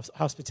gift of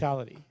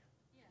hospitality?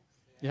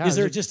 Yeah, is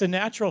there just a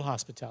natural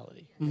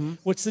hospitality? Mm-hmm.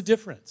 What's the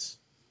difference?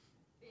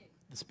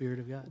 The Spirit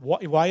of God.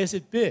 Why is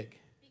it big?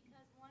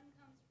 Because one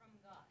comes from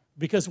God.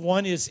 Because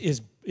one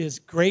is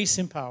grace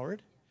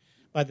empowered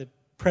by the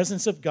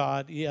presence of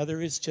God. The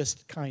other is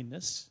just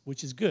kindness,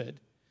 which is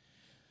good.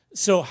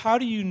 So how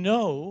do you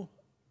know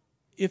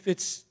if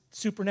it's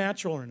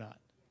supernatural or not?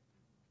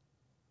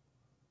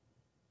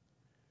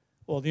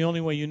 Well, the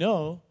only way you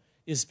know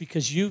is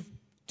because you've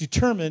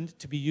determined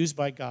to be used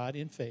by God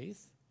in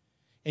faith,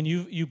 and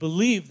you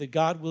believe that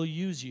God will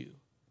use you,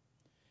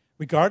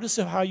 regardless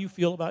of how you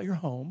feel about your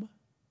home,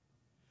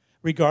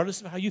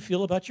 regardless of how you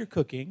feel about your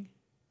cooking,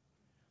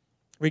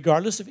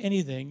 regardless of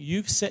anything.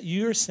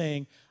 You're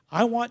saying,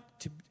 I want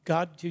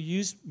God to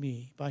use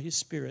me by His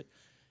Spirit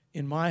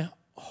in my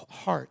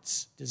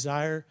heart's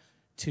desire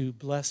to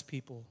bless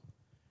people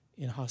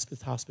in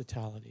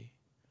hospitality.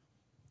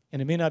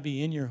 And it may not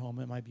be in your home,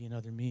 it might be in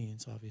other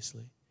means,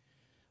 obviously.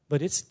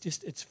 But it's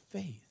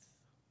faith.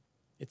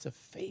 It's a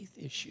faith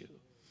issue.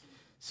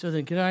 So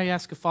then can I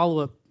ask a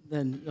follow-up,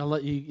 then I'll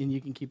let you, and you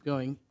can keep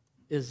going,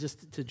 is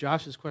just to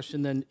Josh's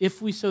question then,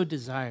 if we so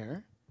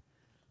desire,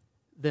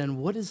 then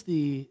what is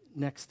the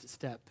next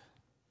step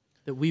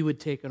that we would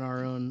take in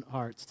our own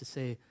hearts to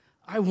say,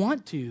 I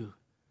want to,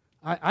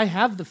 I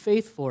have the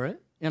faith for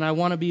it, and I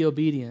want to be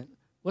obedient.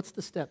 What's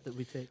the step that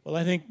we take? Well,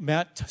 I think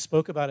Matt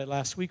spoke about it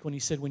last week when he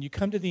said, when you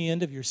come to the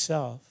end of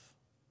yourself,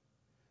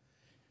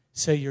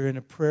 say you're in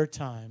a prayer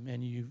time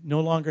and you no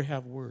longer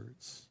have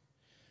words,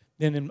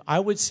 then I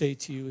would say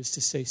to you is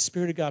to say,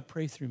 Spirit of God,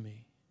 pray through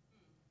me.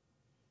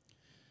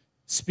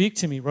 Speak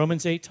to me.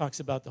 Romans 8 talks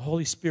about the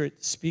Holy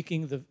Spirit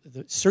speaking,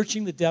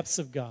 searching the depths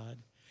of God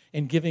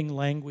and giving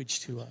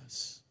language to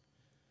us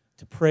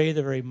to pray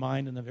the very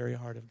mind and the very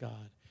heart of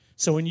God.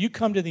 So when you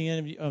come to the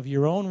end of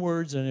your own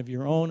words and of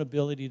your own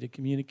ability to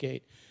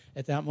communicate,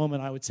 at that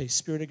moment I would say,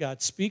 Spirit of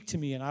God, speak to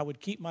me, and I would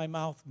keep my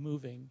mouth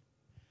moving,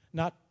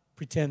 not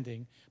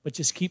pretending, but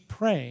just keep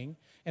praying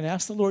and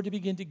ask the Lord to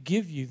begin to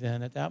give you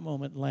then at that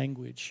moment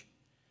language,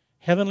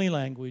 heavenly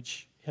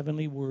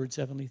words,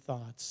 heavenly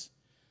thoughts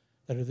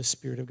that are the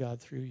Spirit of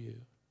God through you,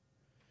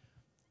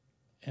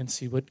 and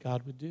see what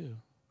God would do.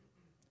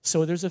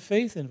 So there's a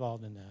faith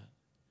involved in that,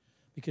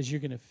 because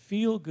you're going to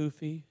feel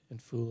goofy and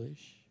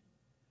foolish,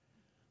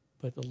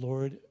 but the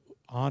Lord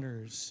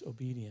honors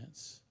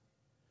obedience.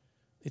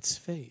 It's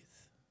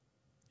faith.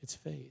 It's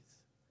faith.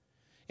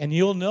 And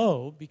you'll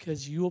know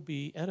because you will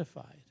be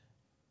edified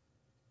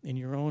in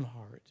your own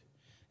heart.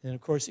 And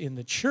of course, in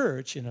the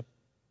church, in a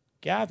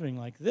gathering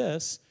like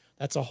this,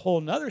 that's a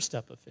whole nother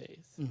step of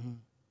faith. Mm-hmm.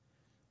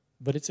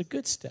 But it's a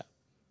good step.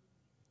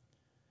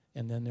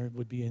 And then there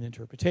would be an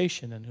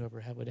interpretation, and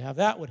whoever would have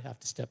that would have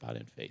to step out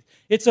in faith.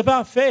 It's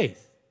about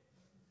faith.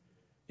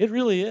 It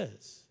really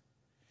is.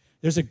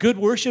 There's a good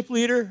worship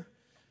leader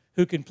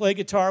who can play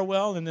guitar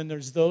well, and then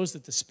there's those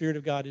that the Spirit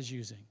of God is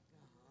using.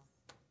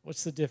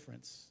 What's the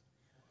difference?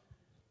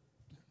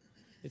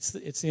 It's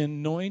the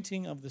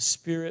anointing of the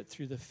Spirit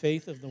through the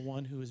faith of the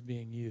one who is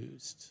being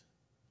used.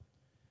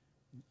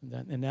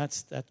 And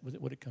that's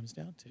what it comes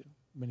down to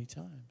many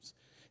times.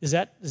 Is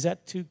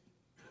that too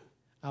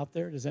out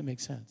there? Does that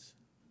make sense?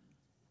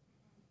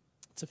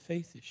 It's a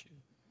faith issue.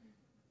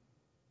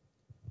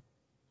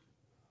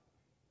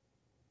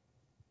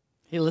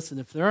 Hey, listen,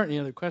 if there aren't any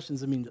other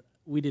questions, I mean,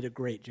 we did a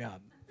great job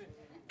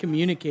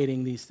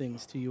communicating these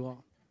things to you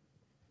all.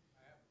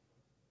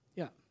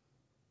 Yeah.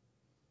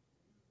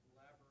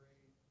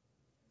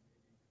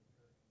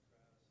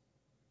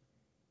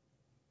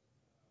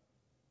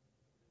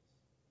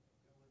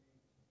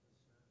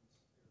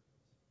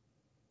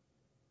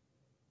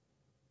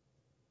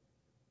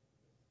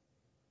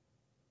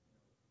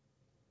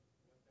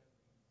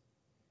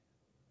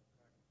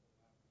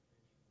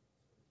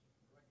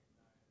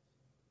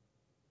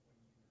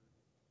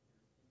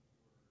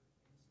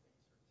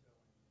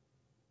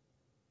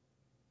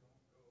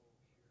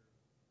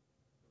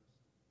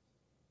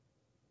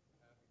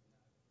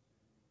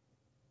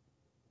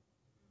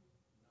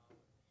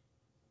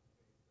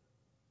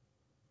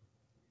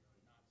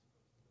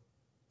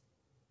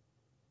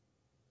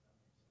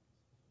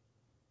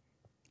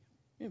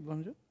 Yeah, want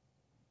to do it?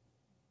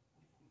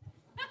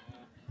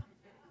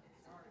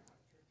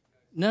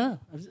 No,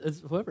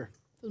 it's whoever.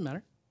 Doesn't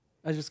matter.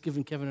 I was just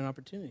giving Kevin an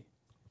opportunity.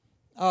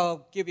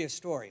 I'll give you a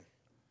story.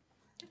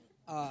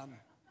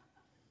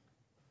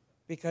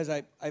 Because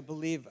I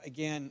believe,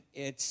 again,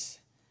 it's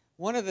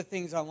one of the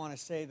things I want to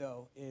say,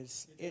 though,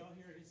 is Did y'all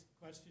hear his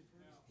question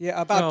first?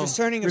 yeah, about No,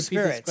 discerning of repeat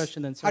this spirits.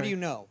 question then, How sorry. do you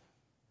know?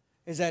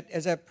 Is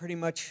that pretty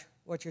much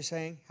what you're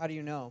saying? How do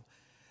you know?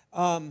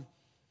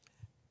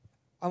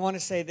 I want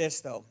to say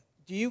this, though.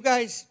 Do you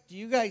guys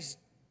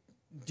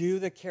do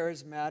the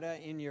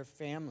charismata in your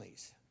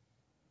families?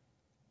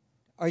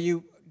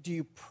 Do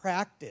you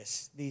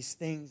practice these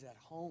things at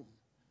home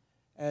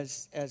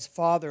as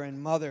father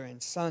and mother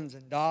and sons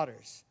and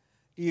daughters?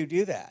 Do you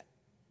do that?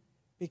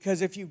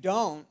 Because if you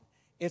don't,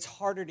 it's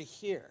harder to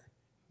hear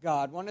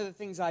God. One of the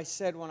things I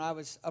said when I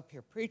was up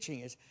here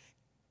preaching is,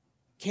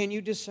 can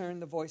you discern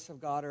the voice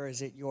of God, or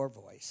is it your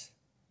voice?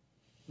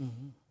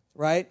 Mm-hmm.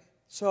 Right?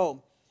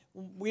 So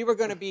we were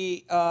going to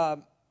be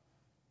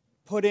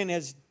put in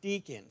as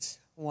deacons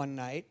one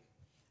night,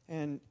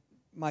 and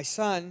my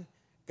son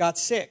got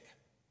sick.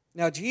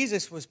 Now,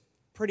 Jesus was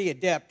pretty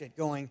adept at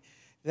going,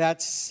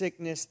 that's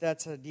sickness,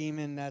 that's a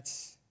demon,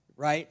 that's,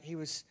 right?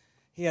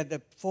 He had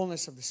the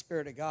fullness of the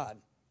Spirit of God.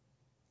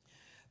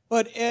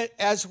 But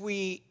as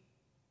we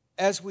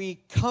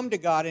come to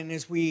God and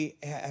as we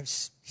have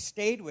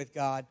stayed with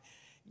God,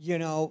 you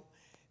know,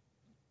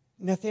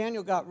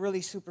 Nathaniel got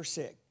really super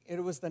sick.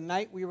 It was the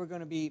night we were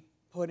going to be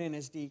put in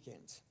as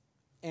deacons.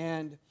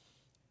 And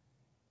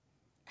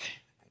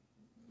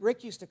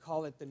Rick used to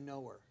call it the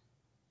knower.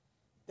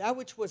 That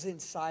which was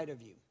inside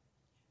of you,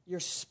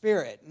 your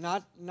spirit,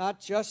 not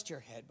just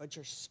your head, but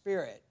your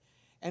spirit.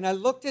 And I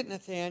looked at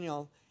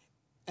Nathaniel,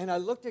 and I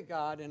looked at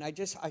God, and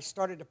I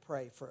started to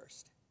pray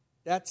first.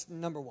 That's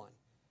number one.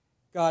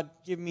 God,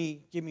 give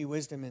me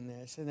wisdom in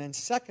this. And then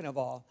second of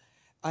all,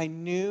 I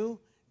knew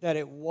that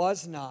it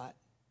was not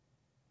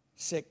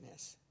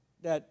sickness,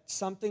 that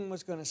something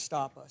was going to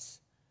stop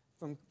us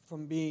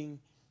from being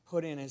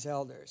put in as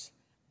elders.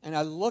 And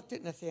I looked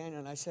at Nathaniel,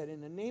 and I said, in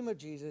the name of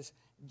Jesus,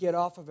 get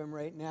off of him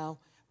right now.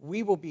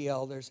 We will be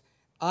elders.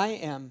 I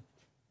am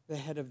the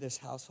head of this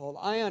household.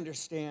 I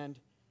understand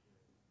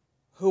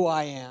who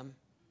I am,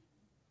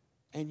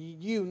 and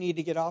you need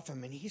to get off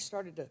him. And he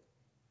started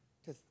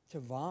to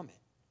vomit.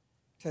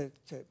 And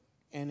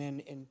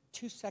then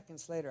 2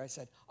 seconds later, I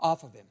said,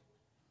 off of him.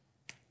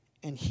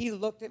 And he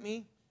looked at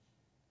me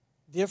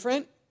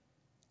different,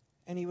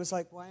 and he was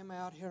like, why am I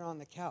out here on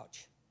the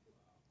couch?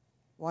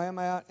 Why am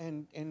I out?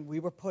 And we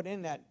were put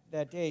in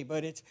that day.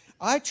 But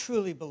I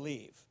truly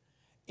believe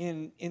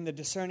in the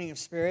discerning of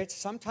spirits.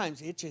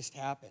 Sometimes it just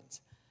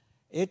happens.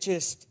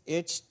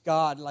 It's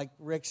God, like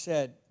Rick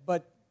said.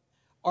 But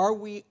are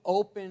we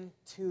open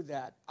to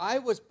that? I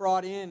was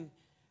brought in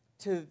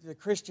to the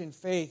Christian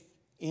faith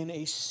in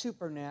a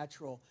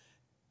supernatural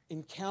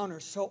encounter.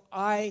 So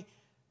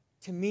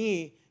to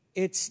me,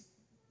 it's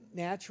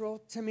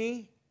natural to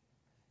me.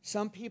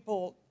 Some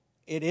people,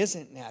 it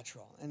isn't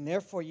natural. And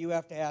therefore, you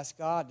have to ask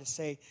God to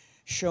say,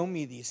 show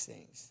me these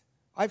things.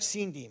 I've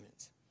seen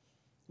demons.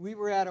 We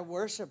were at a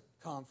worship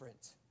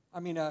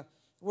a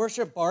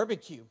worship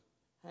barbecue.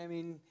 I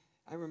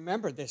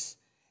remember this.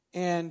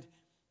 And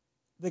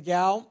the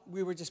gal,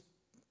 we were just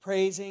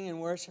praising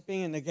and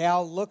worshiping, and the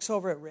gal looks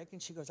over at Rick,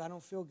 and she goes, I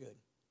don't feel good.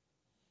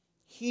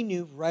 He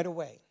knew right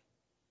away.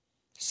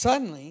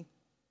 Suddenly,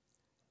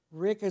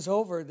 Rick is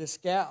over this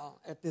gal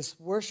at this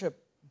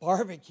worship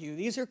barbecue.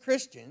 These are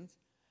Christians.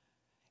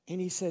 And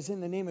he says,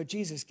 in the name of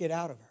Jesus, get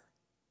out of her.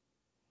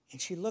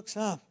 And she looks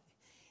up.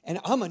 And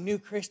I'm a new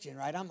Christian,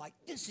 right? I'm like,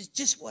 this is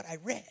just what I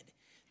read.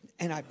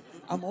 And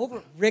I'm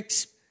over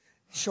Rick's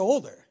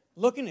shoulder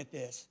looking at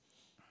this.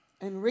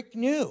 And Rick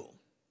knew.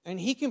 And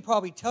he can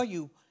probably tell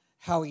you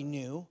how he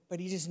knew, but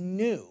he just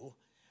knew.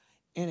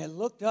 And it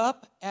looked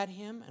up at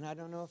him, and I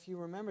don't know if you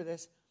remember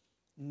this.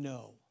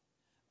 No,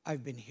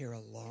 I've been here a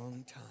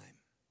long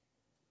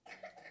time.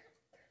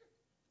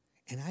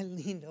 And I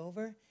leaned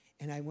over,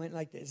 and I went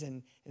like this,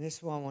 and this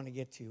is what I want to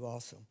get to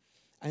also.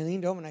 I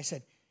leaned over, and I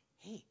said,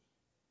 hey,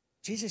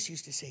 Jesus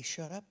used to say,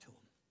 shut up to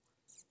him.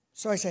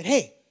 So I said,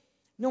 hey,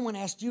 no one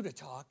asked you to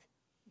talk.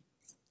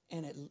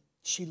 And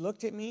she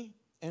looked at me,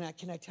 and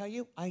can I tell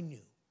you? I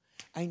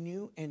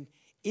knew, and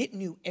it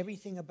knew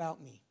everything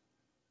about me.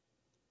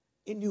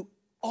 It knew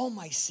all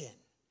my sin.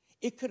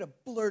 It could have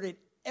blurted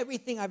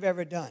everything I've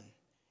ever done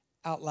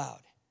out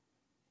loud.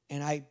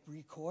 And I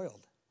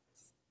recoiled.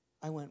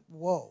 I went,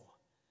 whoa.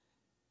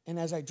 And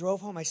as I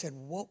drove home, I said,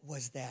 what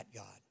was that,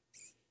 God?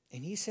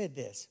 And he said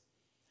this,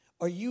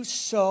 are you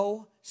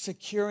so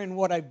secure in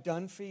what I've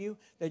done for you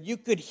that you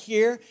could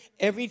hear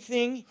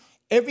everything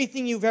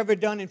you've ever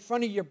done in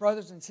front of your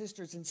brothers and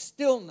sisters and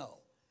still know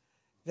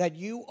that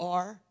you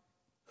are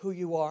who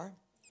you are?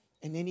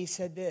 And then he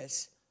said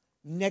this,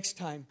 next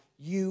time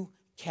you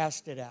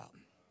cast it out.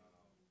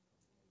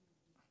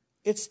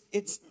 It's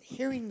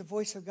hearing the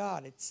voice of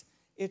God.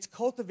 It's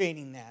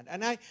cultivating that.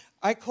 And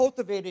I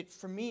cultivate it.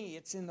 For me,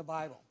 it's in the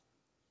Bible.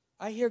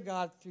 I hear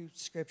God through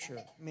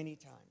Scripture many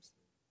times.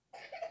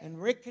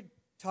 And Rick could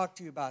talk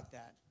to you about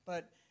that.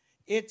 But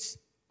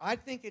I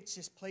think it's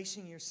just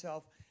placing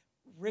yourself,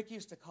 Rick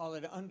used to call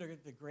it under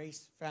the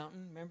grace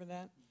fountain. Remember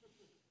that?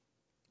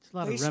 There's a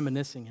lot of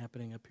reminiscing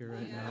happening up here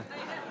right now.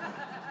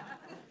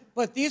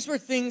 But these were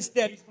things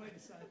that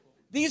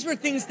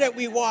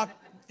we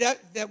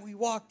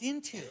walked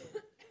into.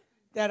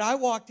 That I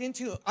walked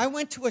into. I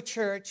went to a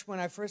church when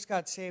I first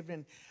got saved,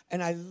 and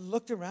I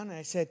looked around and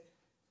I said,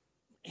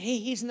 hey,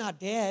 he's not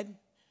dead.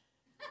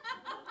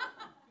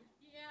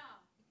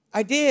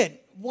 I did.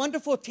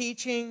 Wonderful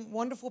teaching,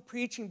 wonderful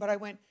preaching, but I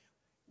went,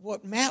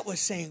 what Matt was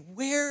saying,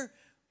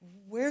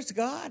 where's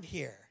God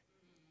here?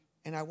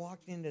 And I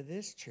walked into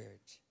this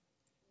church,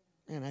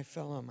 and I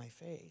fell on my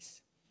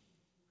face.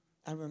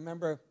 I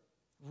remember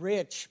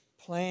Rich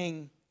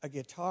playing a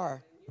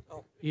guitar.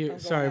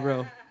 Sorry,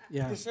 bro.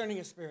 Yeah. Discerning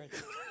of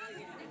spirits.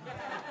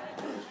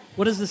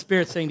 What is the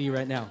Spirit saying to you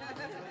right now?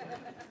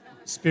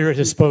 Spirit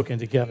has spoken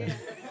to Kevin.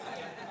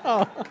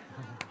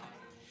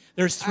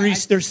 There's three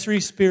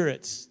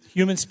spirits: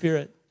 human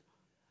spirit,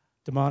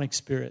 demonic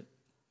spirit,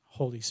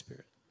 Holy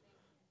Spirit.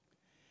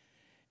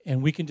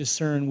 And we can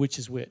discern which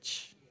is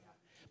which.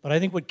 But I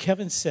think what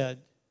Kevin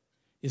said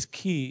is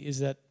key, is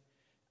that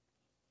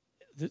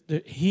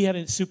he had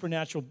a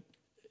supernatural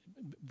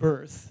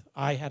birth.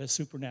 I had a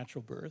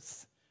supernatural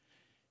birth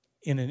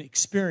in an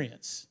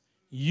experience.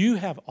 You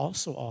have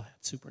also all had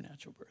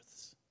supernatural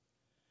births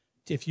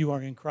if you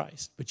are in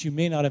Christ. But you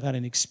may not have had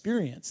an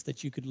experience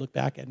that you could look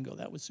back at and go,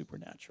 that was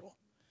supernatural.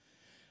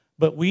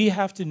 But we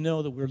have to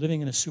know that we're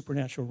living in a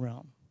supernatural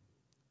realm.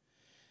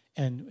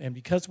 And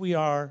because we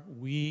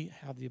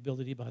have the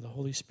ability by the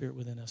Holy Spirit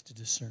within us to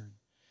discern.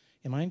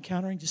 Am I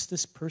encountering just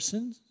this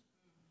person?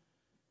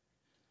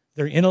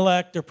 Their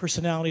intellect, their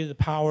personality, the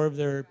power of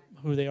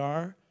who they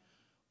are?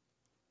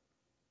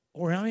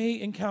 Or am I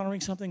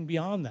encountering something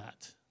beyond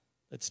that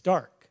that's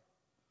dark?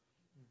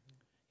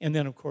 And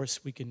then, of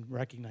course, we can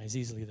recognize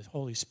easily the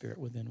Holy Spirit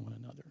within one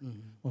another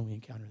when we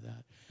encounter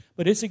that.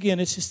 But it's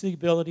just the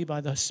ability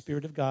by the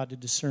Spirit of God to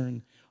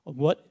discern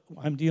what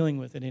I'm dealing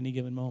with at any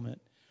given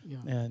moment. Yeah.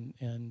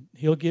 And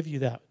He'll give you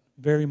that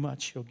very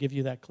much. He'll give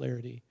you that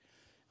clarity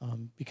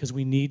because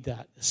we need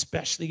that,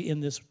 especially in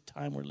this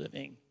time we're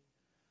living.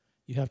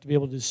 You have to be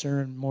able to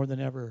discern more than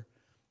ever.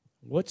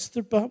 What's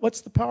the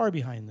power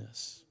behind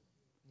this?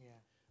 Yeah.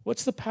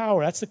 What's the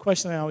power? That's the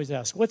question I always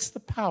ask. What's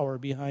the power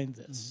behind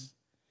this? Mm-hmm.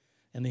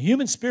 And the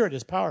human spirit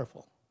is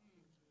powerful.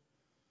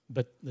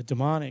 But the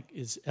demonic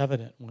is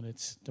evident when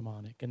it's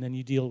demonic. And then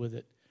you deal with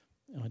it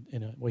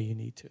in a way you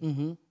need to.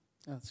 Mm-hmm.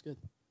 That's good.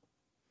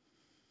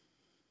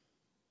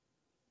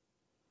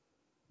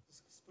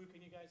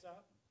 Spooking you guys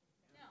out?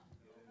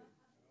 No.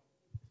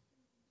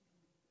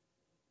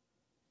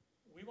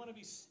 We want to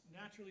be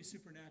naturally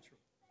supernatural.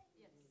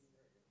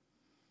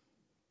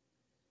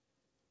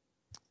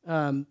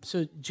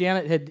 So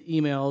Janet had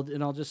emailed,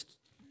 and I'll just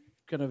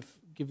kind of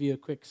give you a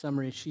quick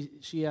summary.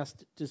 She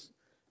asked just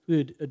who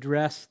would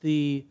address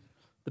the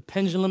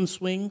pendulum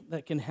swing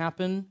that can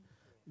happen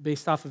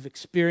based off of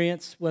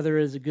experience, whether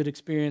it is a good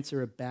experience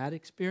or a bad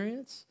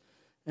experience,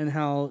 and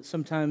how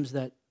sometimes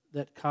that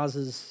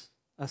causes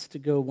us to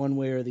go one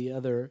way or the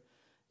other.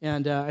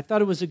 And I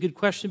thought it was a good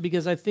question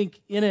because I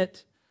think in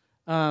it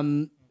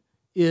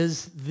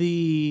is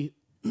the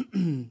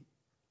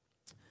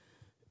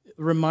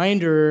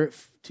reminder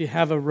to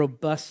have a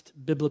robust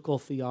biblical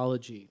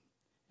theology.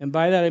 And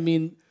by that I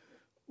mean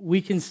we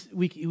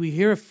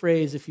hear a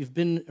phrase, if you've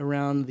been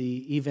around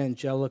the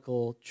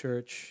evangelical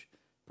church,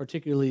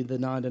 particularly the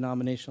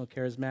non-denominational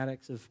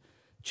charismatics, of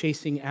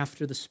chasing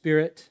after the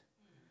Spirit.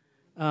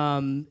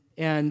 And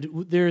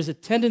there's a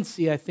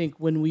tendency, I think,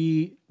 when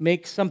we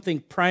make something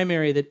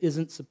primary that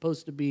isn't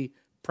supposed to be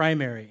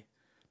primary,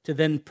 to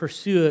then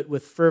pursue it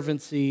with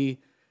fervency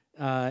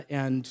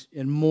and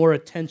more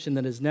attention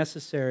than is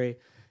necessary.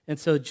 And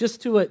so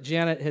just to what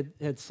Janet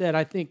had said,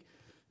 I think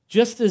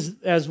just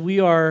as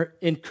we are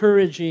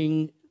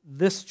encouraging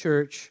this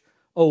church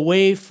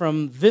away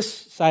from this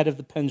side of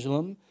the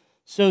pendulum,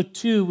 so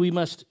too we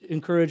must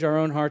encourage our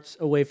own hearts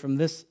away from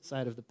this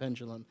side of the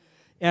pendulum.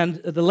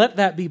 And to let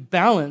that be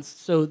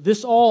balanced, so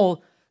this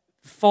all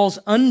falls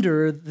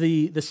under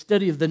the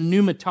study of the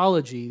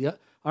pneumatology,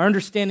 our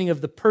understanding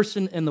of the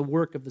person and the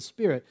work of the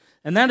Spirit.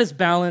 And that is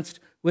balanced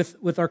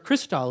with our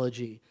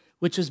Christology,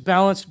 which is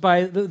balanced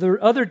by the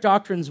other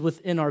doctrines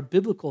within our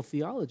biblical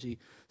theology.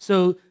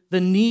 So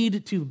the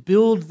need to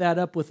build that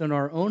up within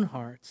our own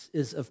hearts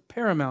is of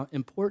paramount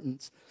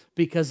importance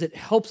because it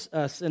helps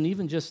us, and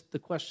even just the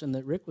question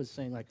that Rick was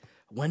saying, like,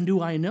 when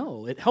do I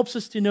know? It helps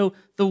us to know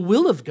the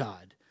will of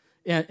God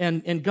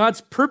and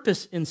God's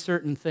purpose in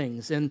certain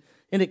things. And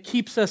it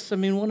keeps us, I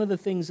mean, one of the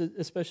things,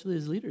 especially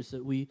as leaders,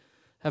 that we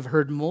have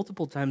heard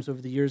multiple times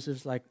over the years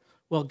is like,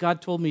 well,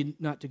 God told me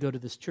not to go to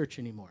this church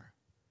anymore.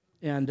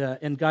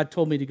 And God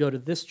told me to go to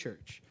this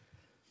church.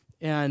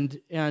 And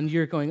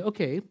you're going,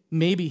 okay,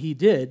 maybe He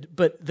did,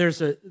 but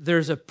there's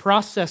a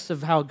process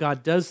of how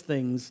God does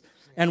things,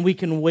 and we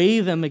can weigh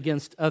them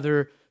against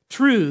other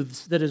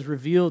truths that is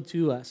revealed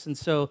to us. And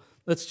so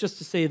let's just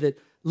to say that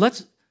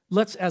let's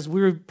as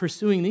we're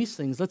pursuing these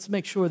things, let's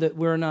make sure that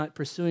we're not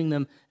pursuing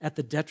them at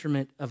the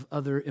detriment of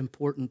other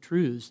important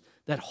truths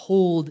that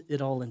hold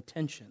it all in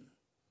tension.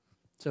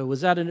 So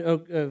was that an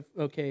okay?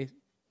 Okay.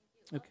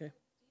 Do you think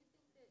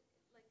that,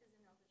 like as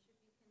an eldership,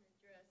 you can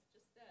address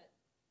just that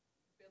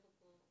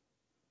biblical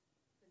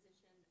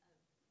position of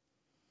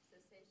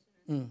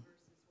cessationism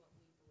versus what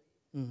we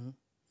believe?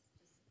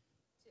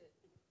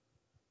 Just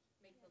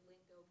to make the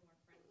lingo more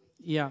friendly.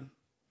 Yeah.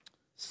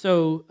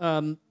 So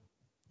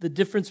the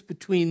difference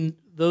between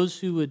those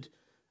who would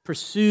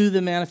pursue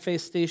the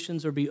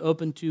manifestations or be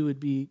open to would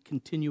be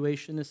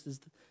continuationist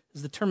is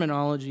the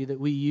terminology that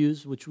we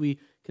use, which we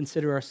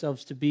consider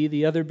ourselves to be.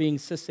 The other being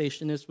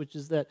cessationist, which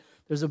is that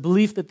there's a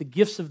belief that the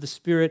gifts of the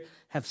Spirit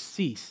have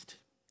ceased,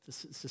 the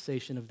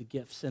cessation of the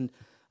gifts. And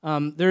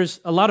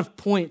there's a lot of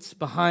points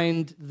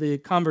behind the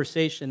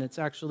conversation. It's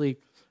actually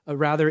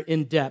rather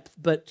in-depth.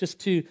 But just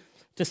to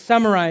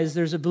summarize,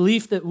 there's a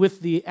belief that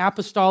with the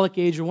apostolic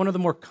age, or one of the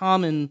more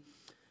common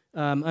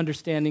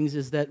understandings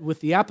is that with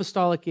the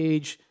apostolic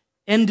age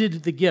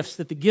ended the gifts,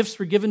 that the gifts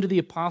were given to the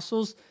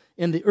apostles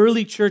in the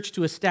early church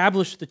to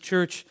establish the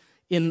church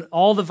in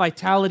all the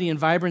vitality and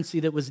vibrancy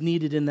that was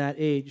needed in that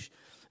age.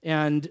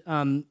 And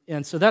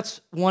so that's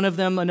one of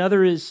them.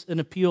 Another is an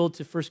appeal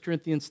to 1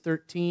 Corinthians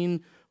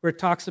 13, where it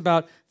talks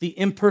about the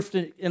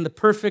imperfect and the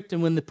perfect,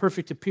 and when the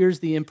perfect appears,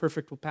 the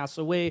imperfect will pass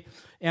away.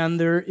 And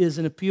there is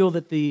an appeal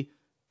that the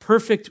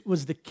perfect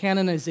was the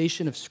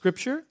canonization of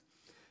Scripture,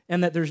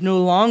 and that there's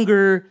no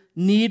longer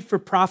need for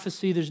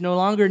prophecy, there's no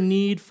longer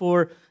need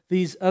for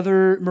these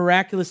other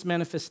miraculous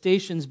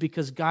manifestations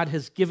because God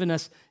has given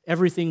us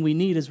everything we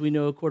need, as we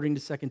know according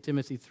to 2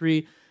 Timothy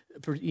 3,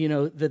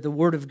 that the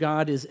Word of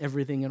God is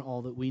everything and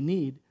all that we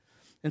need.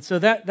 And so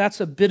that's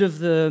a bit of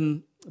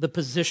the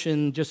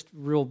position, just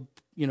real,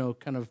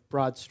 kind of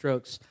broad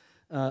strokes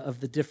of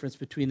the difference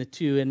between the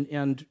two.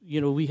 And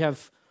we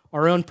have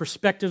our own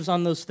perspectives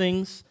on those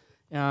things.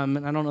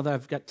 And I don't know that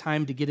I've got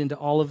time to get into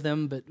all of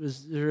them, but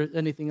was there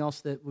anything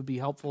else that would be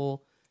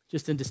helpful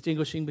just in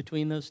distinguishing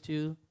between those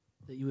two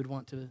that you would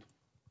want to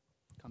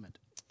comment?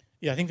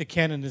 Yeah, I think the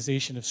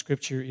canonization of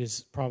Scripture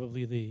is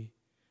probably the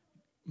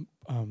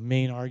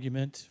main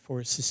argument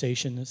for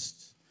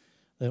cessationists,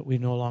 that we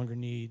no longer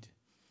need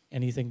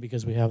anything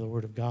because we have the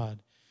Word of God.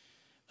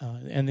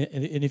 And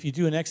if you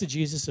do an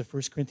exegesis of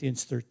 1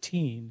 Corinthians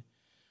 13,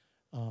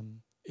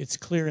 it's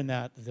clear in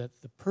that the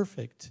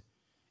perfect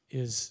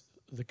is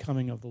the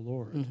coming of the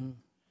Lord. Mm-hmm.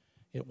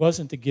 It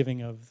wasn't the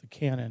giving of the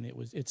canon.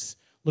 It's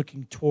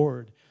looking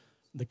toward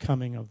the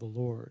coming of the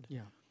Lord.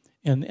 Yeah.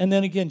 And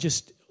then again,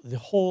 just the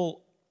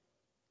whole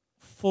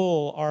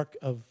full arc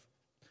of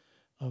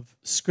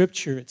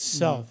Scripture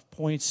itself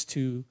points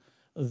to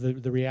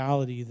the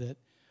reality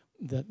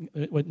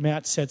that what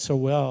Matt said so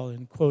well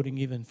in quoting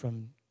even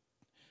from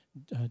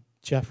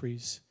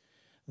Jeffries,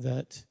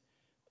 that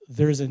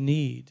there's a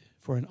need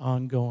for an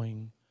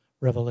ongoing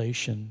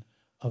revelation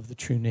of the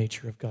true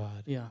nature of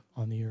God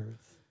on the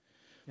earth.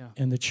 Yeah.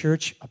 And the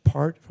church,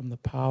 apart from the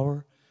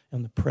power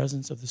and the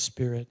presence of the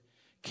Spirit,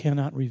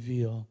 cannot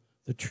reveal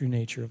the true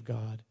nature of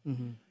God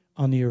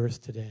on the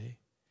earth today.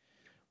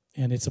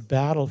 And it's a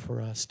battle for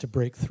us to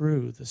break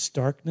through the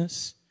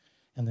starkness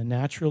and the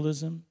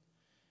naturalism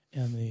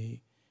and the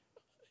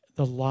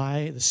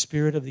lie, the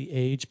spirit of the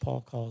age,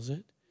 Paul calls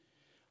it.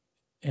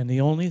 And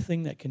the only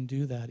thing that can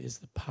do that is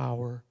the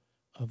power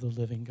of the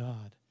living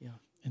God. Yeah.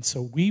 And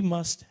so we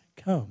must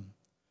come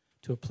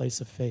to a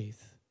place of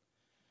faith,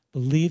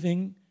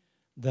 believing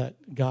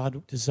that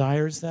God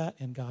desires that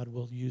and God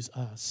will use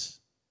us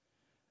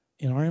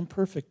in our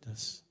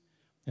imperfectness,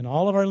 in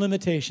all of our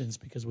limitations,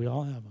 because we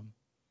all have them.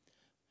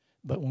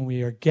 But when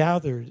we are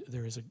gathered,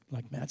 there is,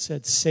 like Matt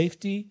said,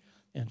 safety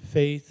and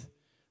faith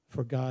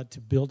for God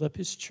to build up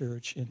His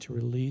church and to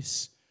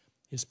release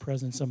His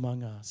presence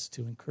among us,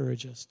 to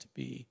encourage us to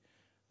be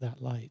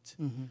that light.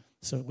 Mm-hmm.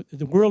 So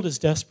the world is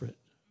desperate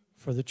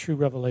for the true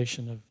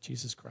revelation of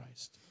Jesus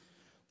Christ.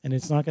 And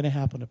it's not going to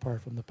happen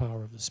apart from the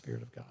power of the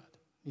Spirit of God.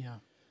 Yeah.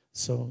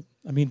 So,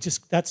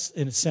 just that's,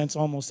 in a sense,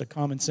 almost a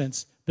common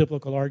sense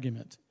biblical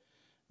argument.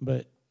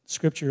 But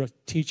Scripture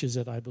teaches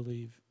it, I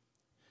believe,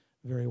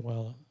 very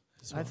well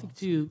as well. I think,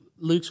 too,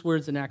 Luke's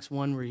words in Acts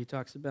 1, where he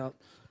talks about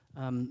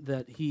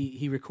that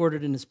he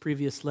recorded in his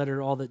previous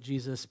letter all that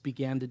Jesus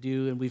began to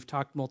do, and we've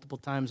talked multiple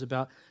times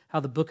about how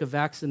the book of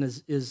Acts and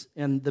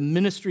the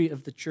ministry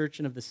of the church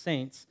and of the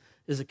saints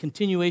is a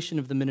continuation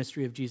of the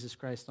ministry of Jesus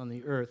Christ on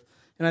the earth.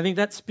 And I think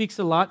that speaks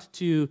a lot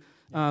to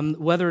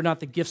whether or not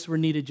the gifts were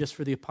needed just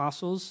for the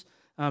apostles.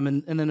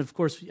 And then, of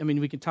course,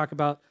 we can talk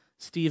about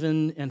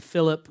Stephen and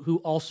Philip, who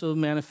also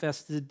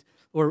manifested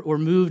or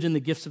moved in the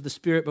gifts of the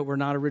Spirit, but were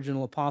not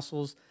original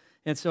apostles.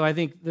 And so I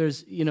think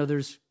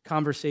there's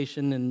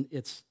conversation, and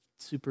it's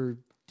super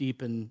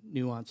deep and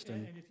nuanced.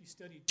 And if you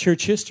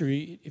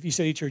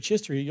study church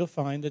history, you'll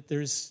find that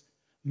there's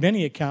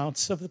many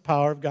accounts of the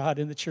power of God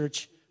in the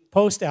church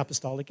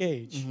post-apostolic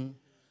age. Mm-hmm.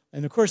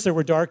 And of course, there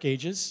were dark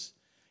ages,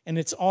 and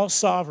it's all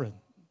sovereign.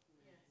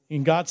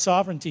 In God's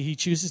sovereignty, He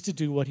chooses to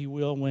do what He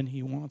will when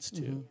He wants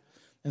to. Mm-hmm.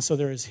 And so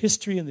there is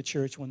history in the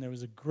church when there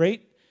was a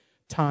great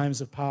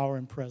times of power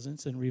and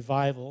presence and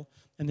revival,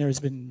 and there's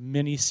been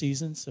many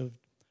seasons of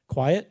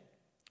quiet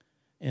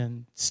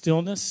and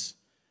stillness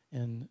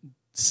and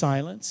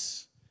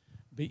silence,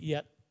 but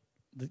yet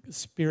the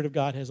Spirit of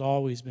God has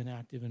always been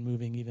active and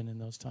moving even in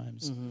those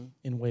times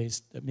in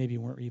ways that maybe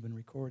weren't even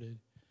recorded.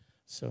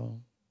 So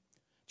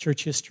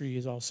church history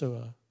is also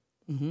a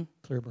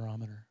clear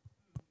barometer.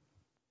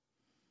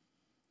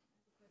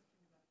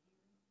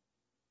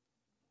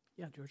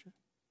 Yeah, Georgia?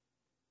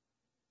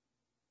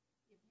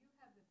 If you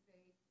have the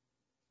faith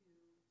to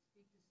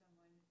speak to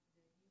someone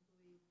that you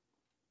believe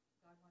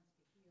God wants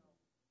to heal,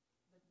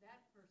 but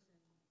that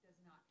person does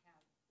not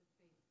have the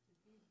faith to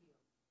be healed,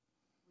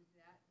 would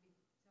that be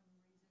some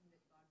reason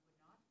that God would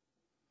not?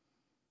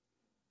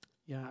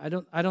 Yeah,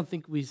 I don't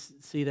think we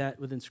see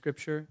that within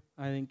Scripture.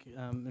 I think,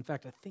 in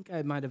fact, I think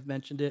I might have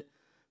mentioned it,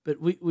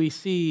 but we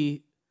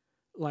see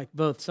like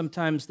both.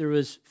 Sometimes there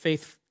was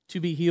faith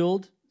to be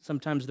healed.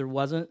 Sometimes there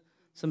wasn't.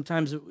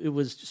 Sometimes it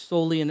was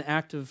solely an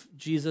act of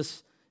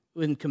Jesus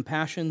in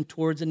compassion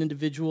towards an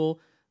individual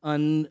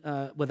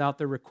without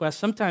their request.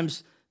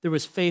 Sometimes there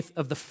was faith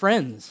of the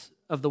friends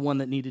of the one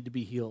that needed to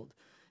be healed.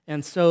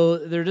 And so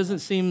there doesn't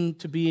seem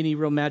to be any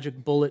real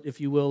magic bullet, if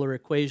you will, or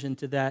equation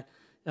to that.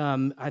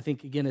 I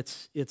think, again,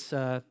 it's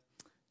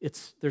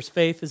there's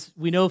faith.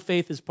 We know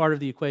faith is part of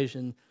the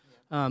equation,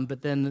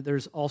 but then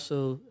there's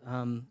also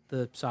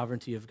the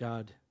sovereignty of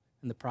God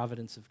and the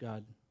providence of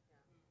God.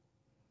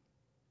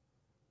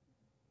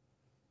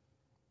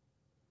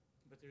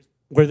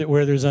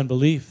 Where there's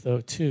unbelief,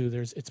 though, too,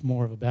 it's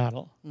more of a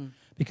battle.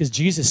 Because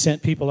Jesus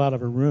sent people out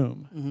of a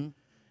room,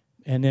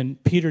 and then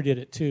Peter did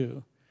it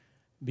too,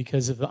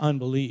 because of the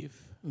unbelief.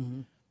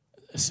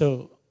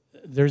 So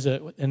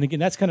and again,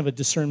 that's kind of a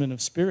discernment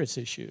of spirits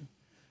issue.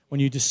 When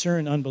you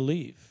discern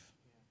unbelief,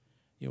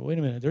 wait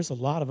a minute, there's a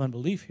lot of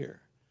unbelief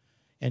here.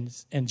 And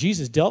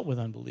Jesus dealt with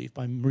unbelief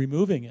by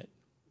removing it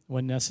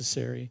when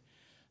necessary,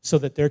 so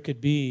that there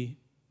could be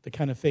the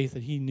kind of faith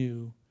that he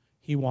knew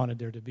he wanted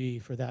there to be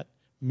for that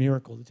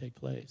miracle to take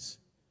place.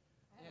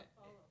 I have a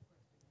follow-up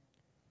question.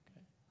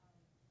 Okay.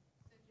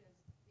 Such as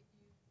if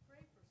you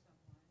pray for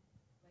someone,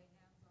 lay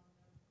hands on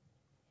them,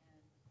 and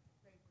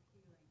pray for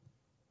healing,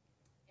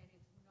 and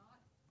it's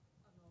not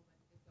a moment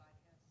that God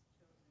has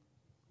chosen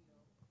to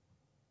heal,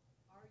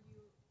 are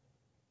you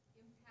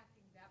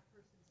impacting that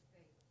person's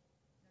faith?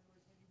 In other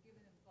words, have you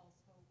given them false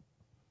hope?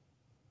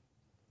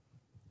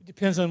 It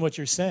depends on what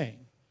you're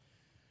saying.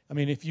 I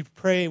mean, if you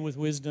pray with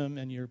wisdom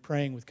and you're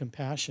praying with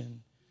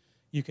compassion,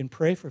 you can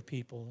pray for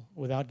people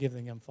without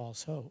giving them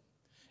false hope,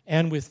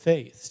 and with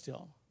faith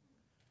still,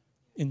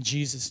 in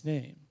Jesus'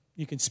 name.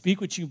 You can speak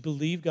what you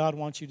believe God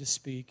wants you to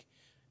speak,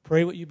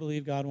 pray what you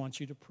believe God wants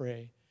you to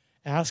pray,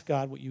 ask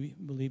God what you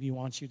believe He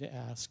wants you to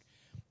ask,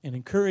 and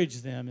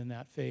encourage them in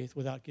that faith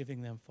without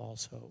giving them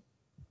false hope.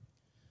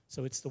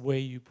 So it's the way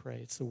you pray.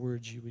 It's the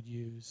words you would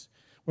use.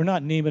 We're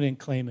not name it and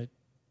claim it,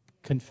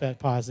 confess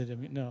positive.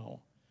 No.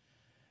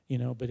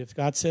 But if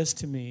God says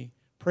to me,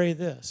 pray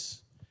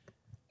this,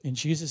 in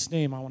Jesus'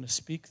 name, I want to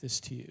speak this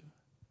to you.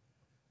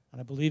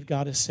 And I believe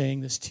God is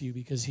saying this to you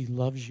because He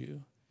loves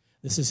you.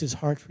 This is His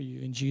heart for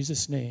you. In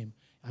Jesus' name,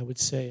 I would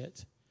say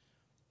it.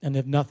 And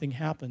if nothing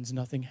happens,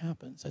 nothing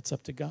happens. That's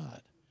up to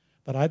God.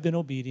 But I've been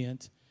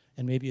obedient,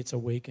 and maybe it's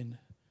awakened.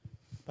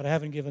 But I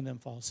haven't given them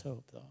false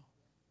hope, though.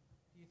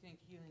 Do you think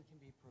healing can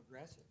be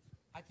progressive?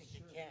 I think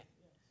it can.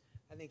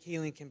 I think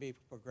healing can be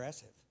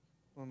progressive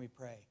when we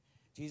pray.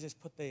 Jesus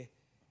put the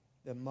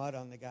mud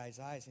on the guy's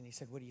eyes, and He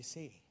said, what do you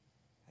see?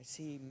 I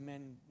see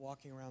men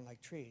walking around like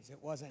trees. It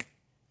wasn't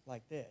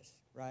like this,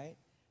 right?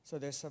 So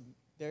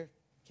there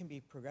can be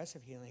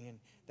progressive healing, and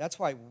that's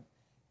why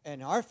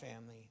in our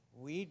family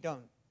we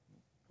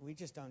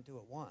just don't do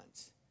it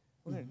once.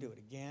 We're going to do it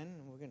again,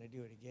 and we're going to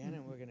do it again,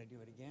 and we're going to do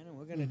it again, and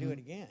we're going to do it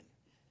again,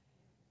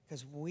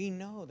 because we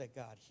know that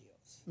God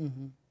heals.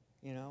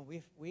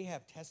 We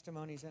have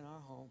testimonies in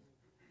our home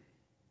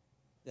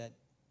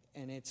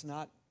and it's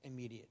not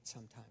immediate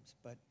sometimes,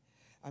 but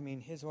I mean,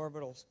 his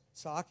orbital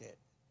socket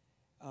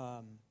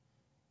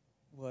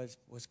was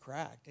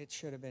cracked. It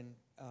should have been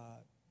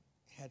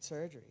had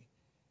surgery,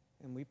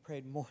 and we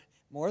prayed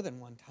more than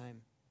one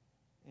time,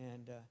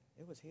 and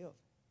it was healed,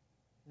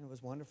 and it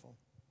was wonderful.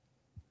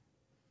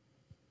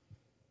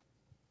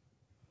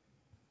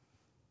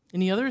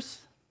 Any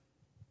others?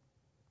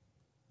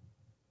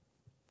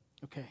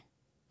 Okay.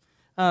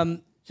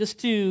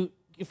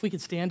 If we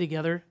could stand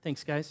together.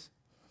 Thanks, guys.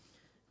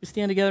 We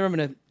stand together. I'm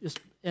going to just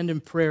end in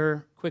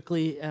prayer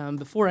quickly.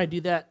 Before I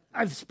do that,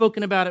 I've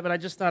spoken about it, but I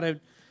just thought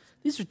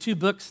these are two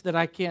books that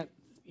I can't,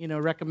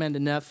 recommend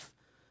enough.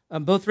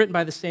 Both written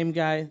by the same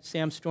guy,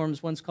 Sam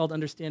Storms. One's called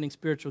Understanding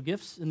Spiritual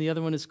Gifts, and the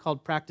other one is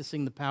called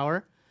Practicing the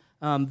Power.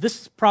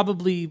 This is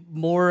probably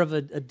more of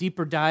a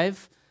deeper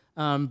dive,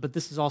 but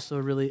this is also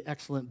a really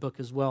excellent book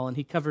as well, and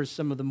he covers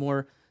some of the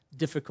more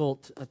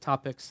difficult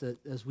topics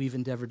as we've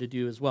endeavored to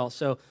do as well.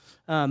 So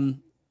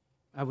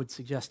I would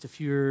suggest if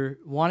you're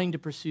wanting to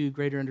pursue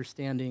greater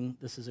understanding,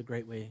 this is a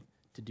great way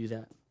to do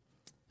that.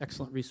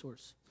 Excellent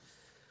resource.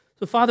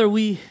 So, Father,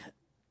 we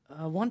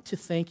want to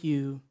thank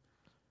you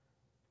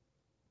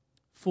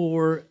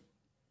for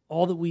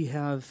all that we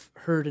have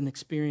heard and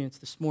experienced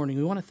this morning.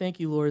 We want to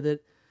thank you, Lord,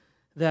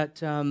 that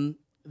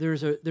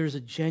there's a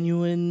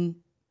genuine,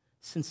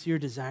 sincere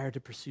desire to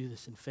pursue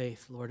this in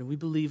faith, Lord. And we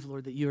believe,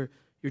 Lord, that you're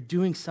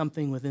doing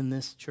something within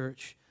this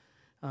church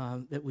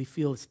that we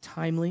feel is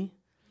timely,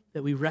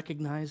 that we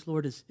recognize,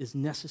 Lord, is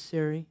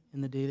necessary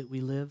in the day that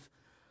we live.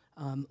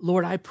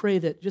 Lord, I pray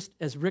that just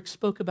as Rick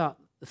spoke about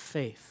the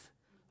faith,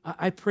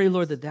 I pray,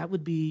 Lord, that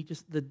would be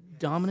just the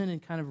dominant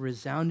and kind of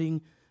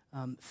resounding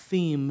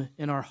theme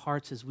in our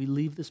hearts as we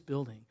leave this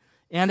building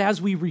and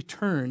as we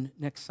return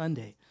next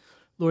Sunday.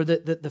 Lord,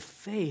 that the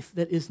faith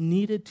that is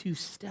needed to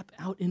step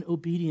out in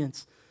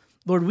obedience,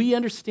 Lord, we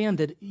understand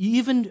that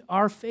even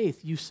our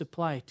faith you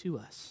supply to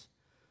us.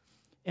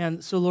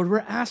 And so, Lord, we're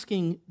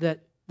asking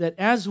that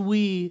as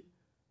we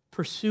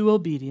pursue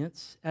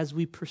obedience, as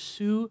we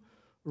pursue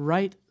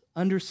right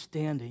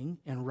understanding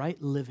and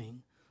right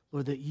living,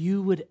 Lord, that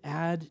you would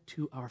add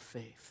to our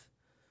faith,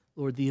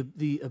 Lord,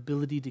 the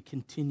ability to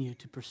continue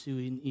to pursue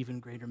in even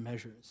greater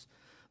measures.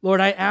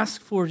 Lord, I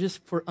ask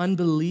for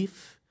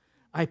unbelief.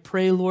 I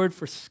pray, Lord,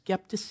 for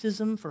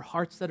skepticism, for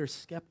hearts that are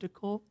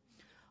skeptical.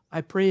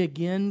 I pray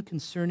again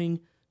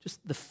concerning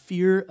just the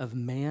fear of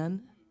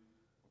man.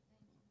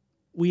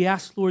 We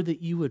ask, Lord,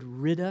 that you would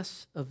rid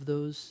us of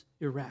those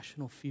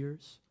irrational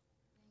fears,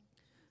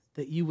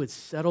 that you would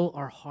settle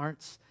our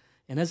hearts.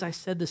 And as I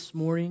said this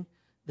morning,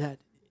 that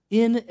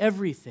in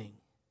everything,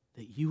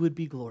 that you would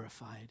be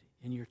glorified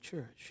in your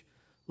church.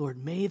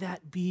 Lord, may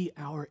that be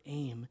our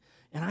aim.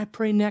 And I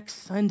pray next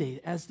Sunday,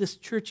 as this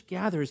church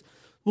gathers,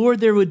 Lord,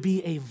 there would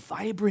be a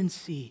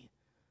vibrancy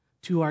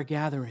to our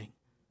gathering.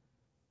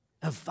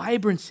 A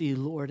vibrancy,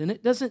 Lord. And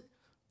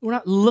we're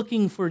not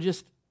looking for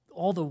just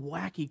all the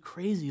wacky,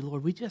 crazy,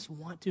 Lord. We just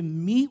want to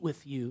meet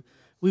with you.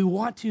 We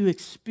want to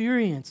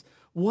experience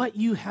what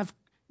you have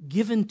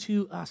given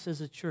to us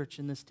as a church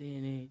in this day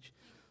and age.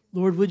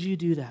 Lord, would you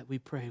do that, we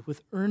pray,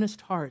 with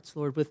earnest hearts,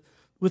 Lord,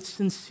 with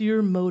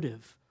sincere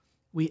motive.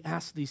 We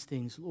ask these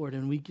things, Lord,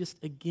 and we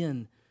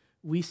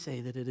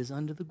say that it is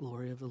unto the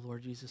glory of the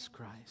Lord Jesus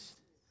Christ.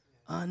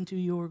 Unto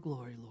your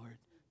glory, Lord,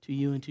 to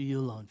you and to you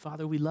alone.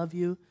 Father, we love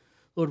you.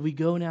 Lord, we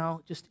go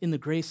now just in the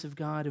grace of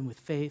God and with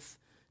faith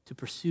to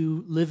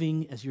pursue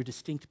living as your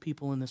distinct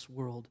people in this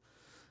world.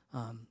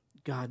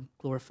 God,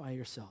 glorify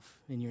yourself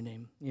in your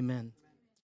name. Amen.